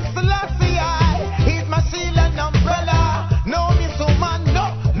 Haile Selassie, He's my shield and umbrella. No miss a man,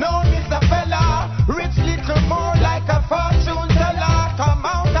 no miss a fella. Rich little more like a fortune teller. Come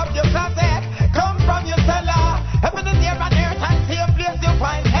out of your closet, come from your cellar. Heaven and air and earth and see a place you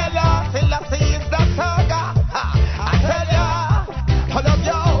find hella. Selassie is the saga. I tell ya, I love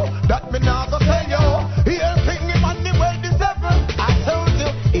you, that me not go tell you. Here sing him on the world is heaven. I told you,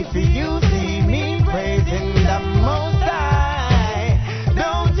 if you see me praising the Most High,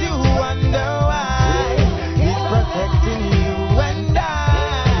 don't you wonder why He's protecting you and I.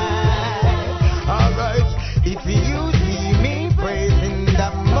 Alright, if you see me praising the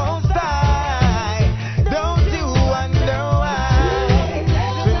Most High, don't you wonder why?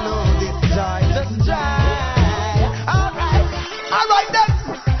 To know this joy, just try. Alright then.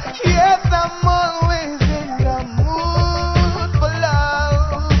 Yes, I'm always in the mood for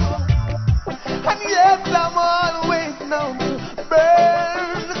love. And yes, I'm always known to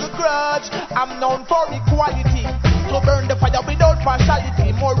burn the grudge. I'm known for equality, to burn the fire without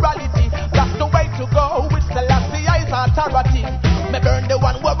partiality, morality. That's the way to go with Selassie's authority. Me burn the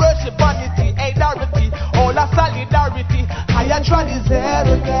one who worship vanity, authority, all a solidarity. Higher trod is there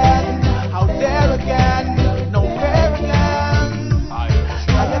again, out there again, no fair again.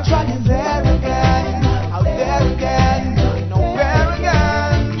 Higher trod is there again, out there again, no fair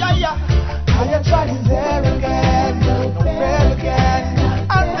again. Yeah. Higher trod is there again, no fair again,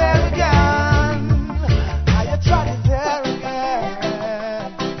 out there again. Higher trod is there again.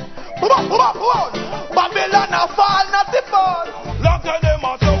 Babylon a fall, not the fall. Lots of them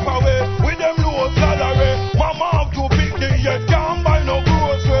are tough away with them low salary. Mama have to pick the yet can't buy no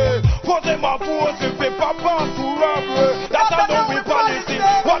grocery. For them a force if they papa to robbery. That's a dummy policy.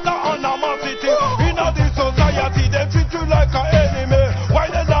 What a animosity. In a this society they treat you like an enemy. Why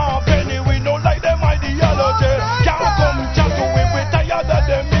they not have any? We know like them ideology. Can't come chat to we tired of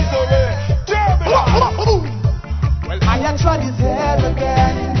them misery. Well, higher trod is there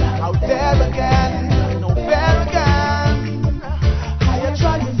again, out there again, no fair again. Higher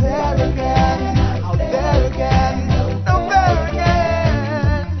trod is there again, out there again, no fair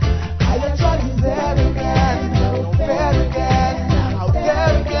again. Higher trod is there again, no fair again, out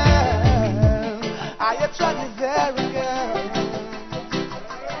there again. Higher trod is there again.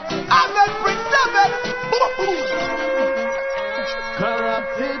 I'm not bring seven.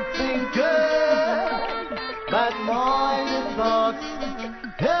 Corrupted thinker, bad minded thoughts.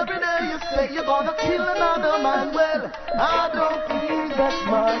 Every day you say you're gonna kill another man. Well, I don't think that's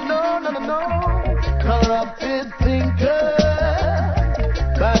smart. No. Corrupted thinker,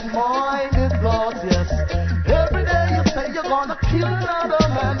 bad minded thoughts. Yes. Every day you say you're gonna kill another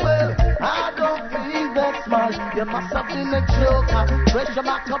man. Well, I don't think that's smart. You must have been a joker, pressure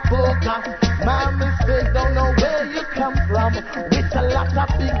back a poker. My mistake, don't know where you come from. With a lot of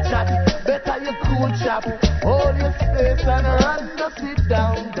big chat, better you cool chap. Hold your space and run to sit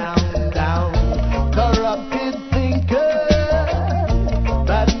down. Corrupted thinker,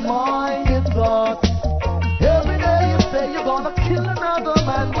 bad mind.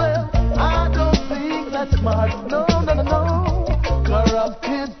 smart. No, no, no, no.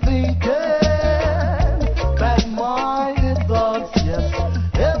 Corrupted thinking, bad-minded thoughts, yes.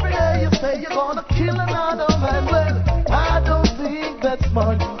 Every day you say you're gonna kill another man. Well, I don't think that's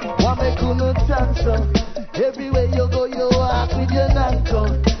smart. Why make you no answer? Everywhere you go, you walk with your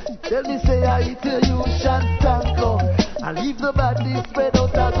nanko. Tell me, say I tell you, shot tanko. I leave the body spread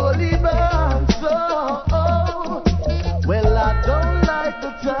out, I go leave my so. Well, I don't like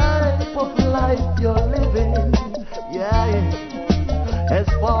the type of life you're living. Yeah, yeah. As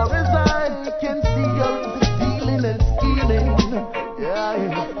far as I can see, you're into stealing and scheming. Yeah,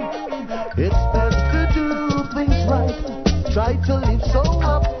 yeah. It's best to do things right. Try to live so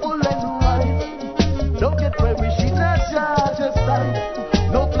up full and right. Don't get perished in a charger's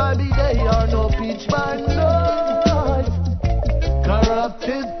sight. No cloudy day or no peach by night.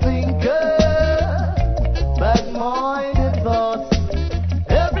 Corrupted thinker, bad-minded thoughts.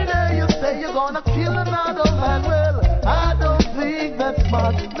 Every day you say you're gonna kill another man. Well, I don't think that's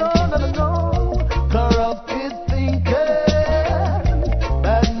smart. No, no, no, no. Corrupted thinker,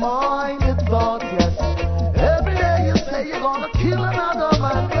 bad-minded thoughts, yes. Every day you say you're gonna kill another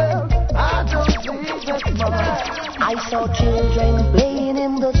man. Well, I don't think that's smart. I saw children playing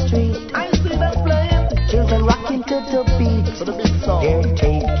in the street. I see them playing. Children rocking to the beat. They're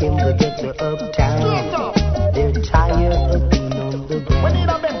taking the ghetto uptown. They're tired of being on the ground. We need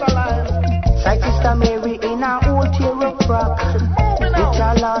a better life. Sight Sister Mary in her old tear of frock. With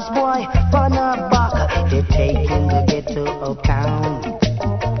her last boy on her back. They're taking the ghetto uptown.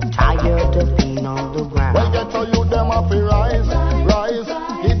 Tired of being on the ground. Well, ghetto you them have to rise, rise.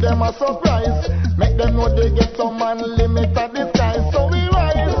 Give them a surprise. Make them know they get some unlimited disguise. So we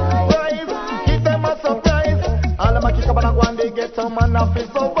rise, rise. Give them a surprise. All them a kick up and go and they get some man off his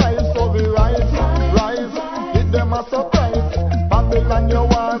survive. So we rise, rise. Give them a surprise. Babylon you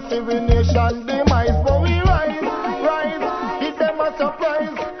want see we nation demise. But we rise, rise. Give them a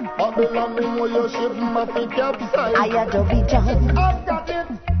surprise. Babylon me know your ship must be capsized. I had to be done. I've got it.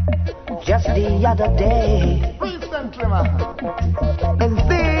 Just the other day. Recently, man. And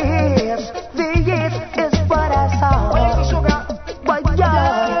this is what I saw. But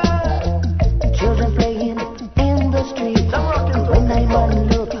yeah, children playing in the street. And when I man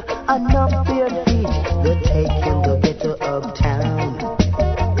look, enough bare feet. They're taking the ghetto uptown.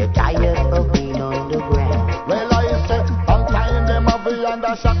 They're tired of being on the ground. Well, I say, I'm tying them up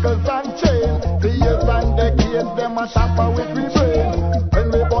under shackles and chains. The years and decades, them a shopper with we brain. When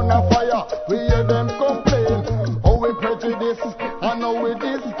we burn a fire, we hear them complain. Oh, we prejudice, and how we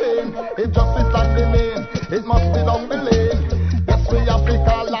disdain. If justice and the name, it must be down the lane. Yes, we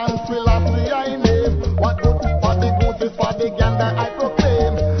Africa land, philosophy I name. What good for the good is for the gander I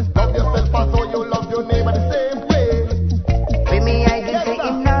proclaim. Love yourself as how you love your neighbor the same way. For me, I did say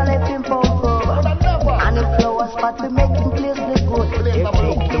him now left him for good. And the flower spot we make him place the good. They're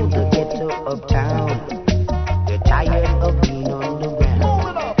taking the ghetto uptown. They're tired of being on the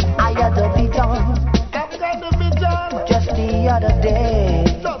ground. I had to be done. Just the other day.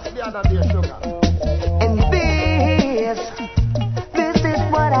 Just the other day, sugar. And this is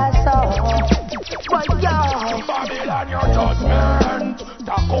what I saw. But y'all, Babylon, your judgment,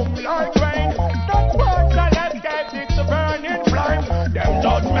 that come like rain. That words are left dead, it's a burning flame. Them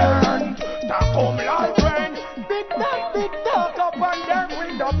judgment, that come like rain. Big dark up on them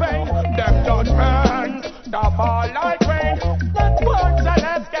with the pain. Them judgment, that fall like rain. That words are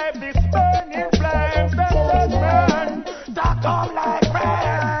left dead, this burning flame. Them judgment, that come like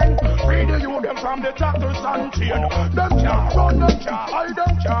rain. Free the youth them from the shackles and chain. Them can't run, them can't hide,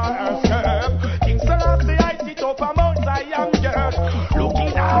 them can't escape. King Selassie I sit up among Zion girls.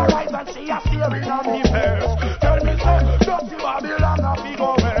 Looking our eyes and see us staring on the face. Tell me say, don't you Babylon a big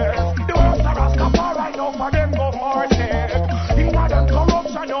away. The worst of Rastafari know for them go for take. Inna them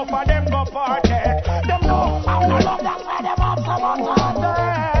corruption know for them go for take. Them know how to love, that's why them have so much on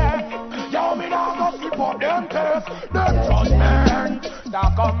them. Yo, me now go skip up them taste. Them judgment that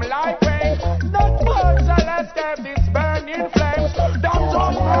come like rain. That words are less them this burning flames. Them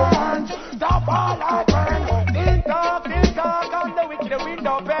judgment that fall like rain. Think talk, and the wicked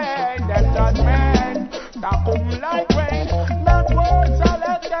window pane. Them judgment that come like rain. That words are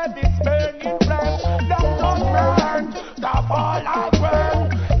less them this burning flames. Them judgment that fall like rain.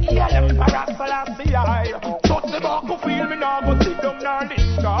 Yeah, them Selassie I touch the back who feel me now, go sit down and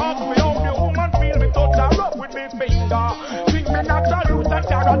linger. Ask me how the woman feel me, touch her up with me finger. Think me natural loose and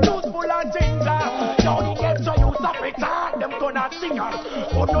carrot loose full of ginger. Now the get to use of it, them gonna singers.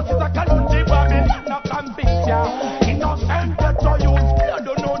 But no is a calungi woman, not convince ya. Innocent get to use blood,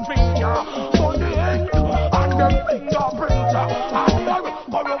 no drink ya. So the end, and them fingerprint ya. And the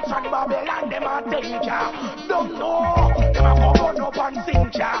corruption Babylon, them a danger.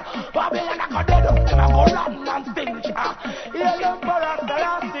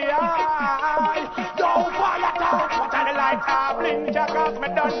 me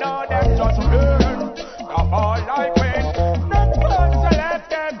don't know them just burn. Of all like rain, not one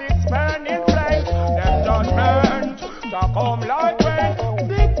selected, it's burning flame. Them just burn, to come like rain.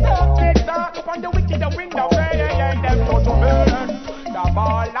 Big dark, upon the wicked, the wind of rain. Them just burn, of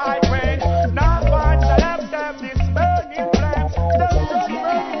all like rain. Not one selected, it's burning flame. Them just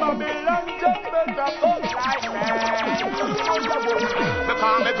burn, Babylon just burn, to come like rain.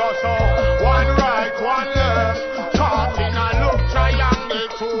 Because me go so, one right, one left. Caught in a look triangle,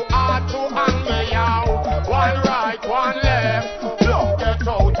 too hard to angle, yow. One right, one left. Look, get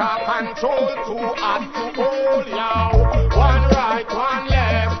out of control, too hard to hold, yow. One right, one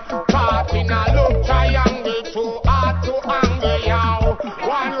left. Caught in a look triangle, too hard to angle, yow.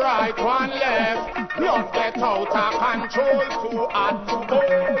 One right, one left. Look, get out of control, too hard to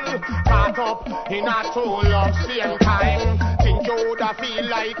hold. Caught up in a tool of same time. Think you woulda feel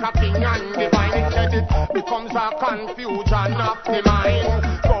like a king and divine. Instead it becomes a confusion of the mind.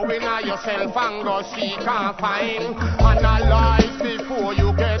 Go in on yourself and go seek and find. Analyze before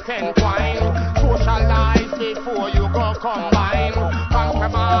you get entwined. Socialize before you go combine.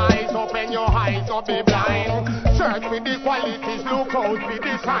 Compromise, open your eyes, don't be blind. Search for the qualities, look out for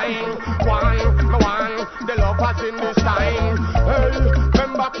the sign. One, the lovers in this time. Hey,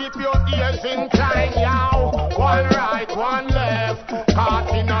 remember keep your ears inclined, yow. One right, one left.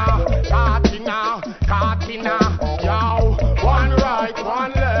 Katina, yow. One right,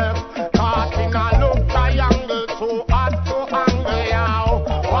 one left. Katina, look triangle, too hard to angle, yow.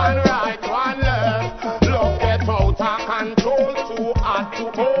 One right, one left. Look, get out of control, too hard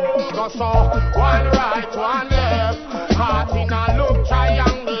to hold. Go so, one right, one left. Katina, look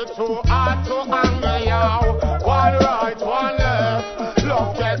triangle, too hard to angle, yow. One right, one left.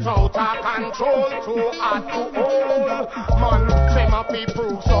 Look, get out of control, too hard to hold. Man, say my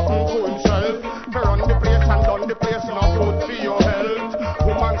people something to himself. To run the place and done the place not good for your health.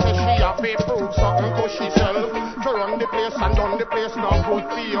 Woman say she have to prove something to herself. To run the place and done the place not good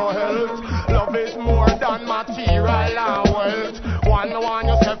for your health. Love is more than material and wealth. One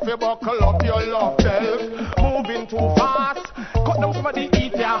yourself to buckle up your love belt. Moving too fast, cut down some of the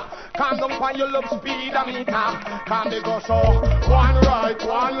heat, yeah. Calm down for your love speed and meter. Calm they go so, one right,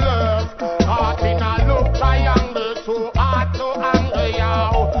 one left. Heart in a look triangle, too hard to angle,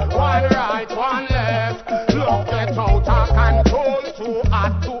 yow. One right, one left. Look, get out of control, too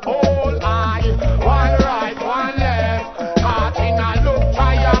hard to hold, aye. One right, one left. Heart in a look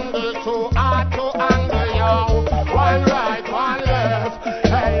triangle, too hard to angle, yow. One right, one left.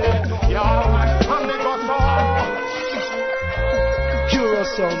 Hey, yow. And they go so. Kurious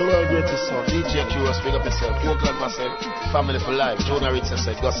song, the world greatest song. DJ Kurious, big up yourself. Oakland myself, family for life. Jonah Ritz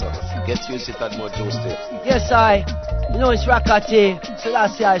said, Gossa, get used to that more Joe State. Yes, you know it's Rakati.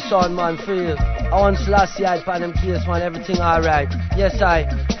 Selassie I son, man, feel. I want Selassie I pan them case, man, everything alright. Yes,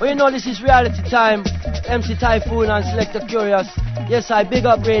 But you know this is reality time. MC Typhoon and Selector Kurious. Yes, big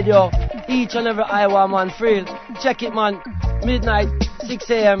up radio. Each and every Iowa, man, feel. Check it, man. Midnight, 6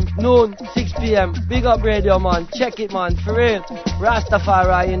 a.m., noon, 6 p.m. Big up radio, man. Check it, man. For real.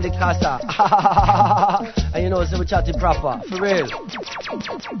 Rastafari in the casa. And you know, so we chatting proper. For real.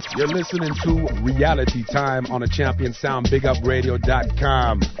 You're listening to Reality Time on the Champion Sound,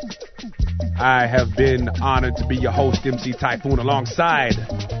 BigUpRadio.com. I have been honored to be your host, MC Typhoon, alongside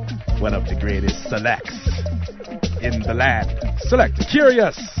one of the greatest selects in the land, Selector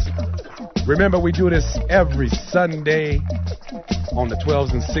Kurious. Remember, we do this every Sunday on the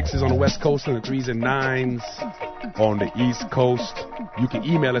 12s and 6s on the West Coast and the 3s and 9s on the East Coast. You can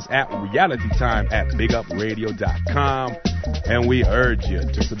email us at realitytime@bigupradio.com. And we urge you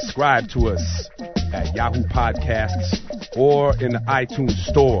to subscribe to us at Yahoo Podcasts or in the iTunes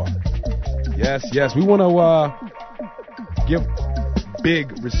Store. Yes, we want to give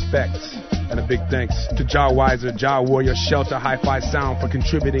big respect and a big thanks to Jah Wiser, Jah Warrior, Shelter, Hi-Fi Sound for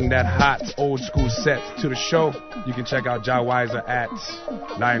contributing that hot old school set to the show. You can check out Jah Wiser at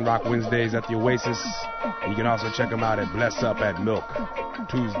Lion Rock Wednesdays at the Oasis. You can also check them out at Bless Up at Milk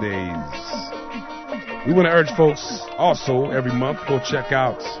Tuesdays. We want to urge folks also every month go check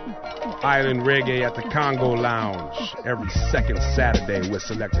out Island Reggae at the Congo Lounge every second Saturday with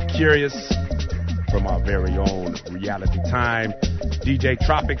Selector Kurious from our very own Reality Time. DJ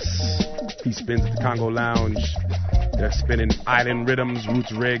Tropics, he spins at the Congo Lounge. They're spinning island rhythms,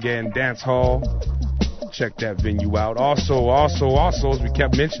 roots reggae, and dancehall. Check that venue out. Also, as we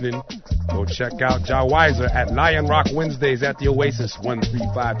kept mentioning, go check out Jah Wiser at Lion Rock Wednesdays at the Oasis,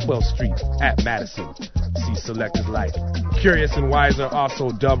 135 12th Street at Madison. See Selector's Life. Kurious and Wiser,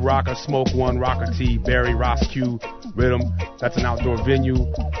 also Dub Rocker, Smoke One, Rocker T, Barry, Ross Q, Rhythm. That's an outdoor venue,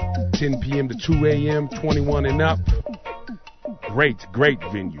 10 p.m. to 2 a.m., 21 and up. Great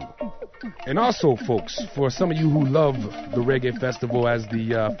venue. And also, folks, for some of you who love the Reggae Festival as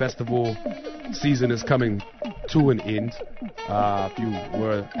the festival season is coming to an end, if you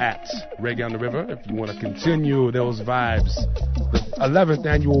were at Reggae on the River, if you want to continue those vibes, the 11th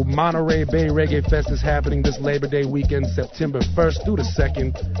annual Monterey Bay Reggae Fest is happening this Labor Day weekend, September 1st through the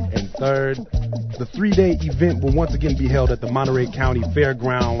 2nd and 3rd. The 3-day event will once again be held at the Monterey County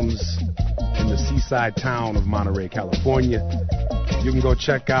Fairgrounds in the seaside town of Monterey, California. You can go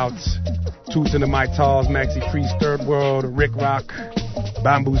check out Toots and the Mytals, Maxi Priest, Third World, Rick Rock,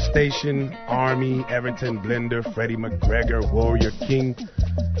 Bamboo Station, Army, Everton, Blender, Freddie McGregor, Warrior King.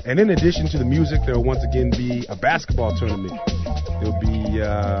 And in addition to the music, there will once again be a basketball tournament. There will be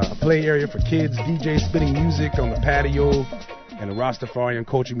a play area for kids, DJ spinning music on the patio, and the Rastafarian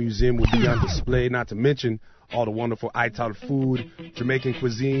Culture Museum will be on display, not to mention all the wonderful Ital food, Jamaican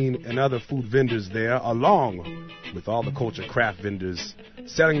cuisine, and other food vendors there, along with all the culture craft vendors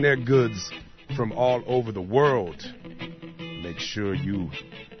selling their goods from all over the world. Make sure you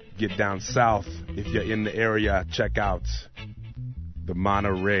get down south. If you're in the area, check out the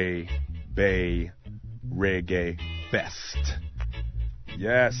Monterey Bay Reggae Fest.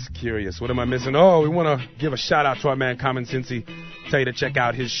 Yes, Kurious. What am I missing? Oh, we want to give a shout out to our man Common Sensei. Tell you to check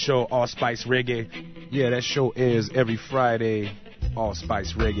out his show, Allspice Reggae. Yeah, that show airs every Friday.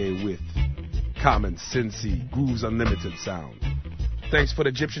 Allspice Reggae with Common Sensei, Grooves Unlimited sound. Thanks for the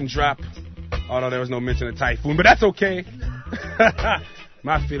Egyptian drop. Although there was no mention of Typhoon, but that's okay.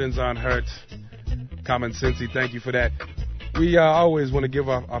 My feelings aren't hurt. Common Sensei, thank you for that. We always want to give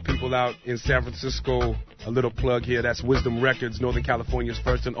our people out in San Francisco a little plug here. That's Wisdom Records, Northern California's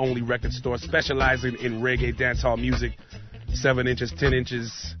first and only record store specializing in reggae dancehall music. 7 inches, 10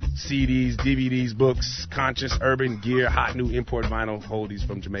 inches, CDs, DVDs, books, conscious, urban, gear, hot new import vinyl, oldies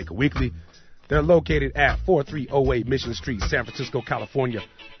from Jamaica Weekly. They're located at 4308 Mission Street, San Francisco, California.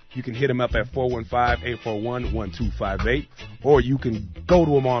 You can hit them up at 415-841-1258, or you can go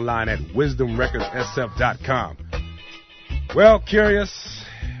to them online at wisdomrecordsSF.com. Well, Kurious,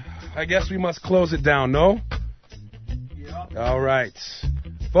 I guess we must close it down, no? Yeah. All right.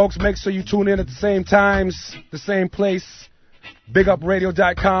 Folks, make sure you tune in at the same times, the same place.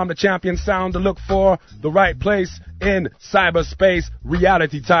 BigUpRadio.com, the champion sound to look for, the right place in cyberspace.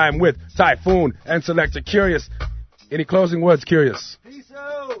 Reality Time with Typhoon and Selector Kurious. Any closing words, Kurious? Peace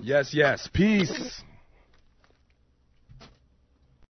out. Yes. Peace.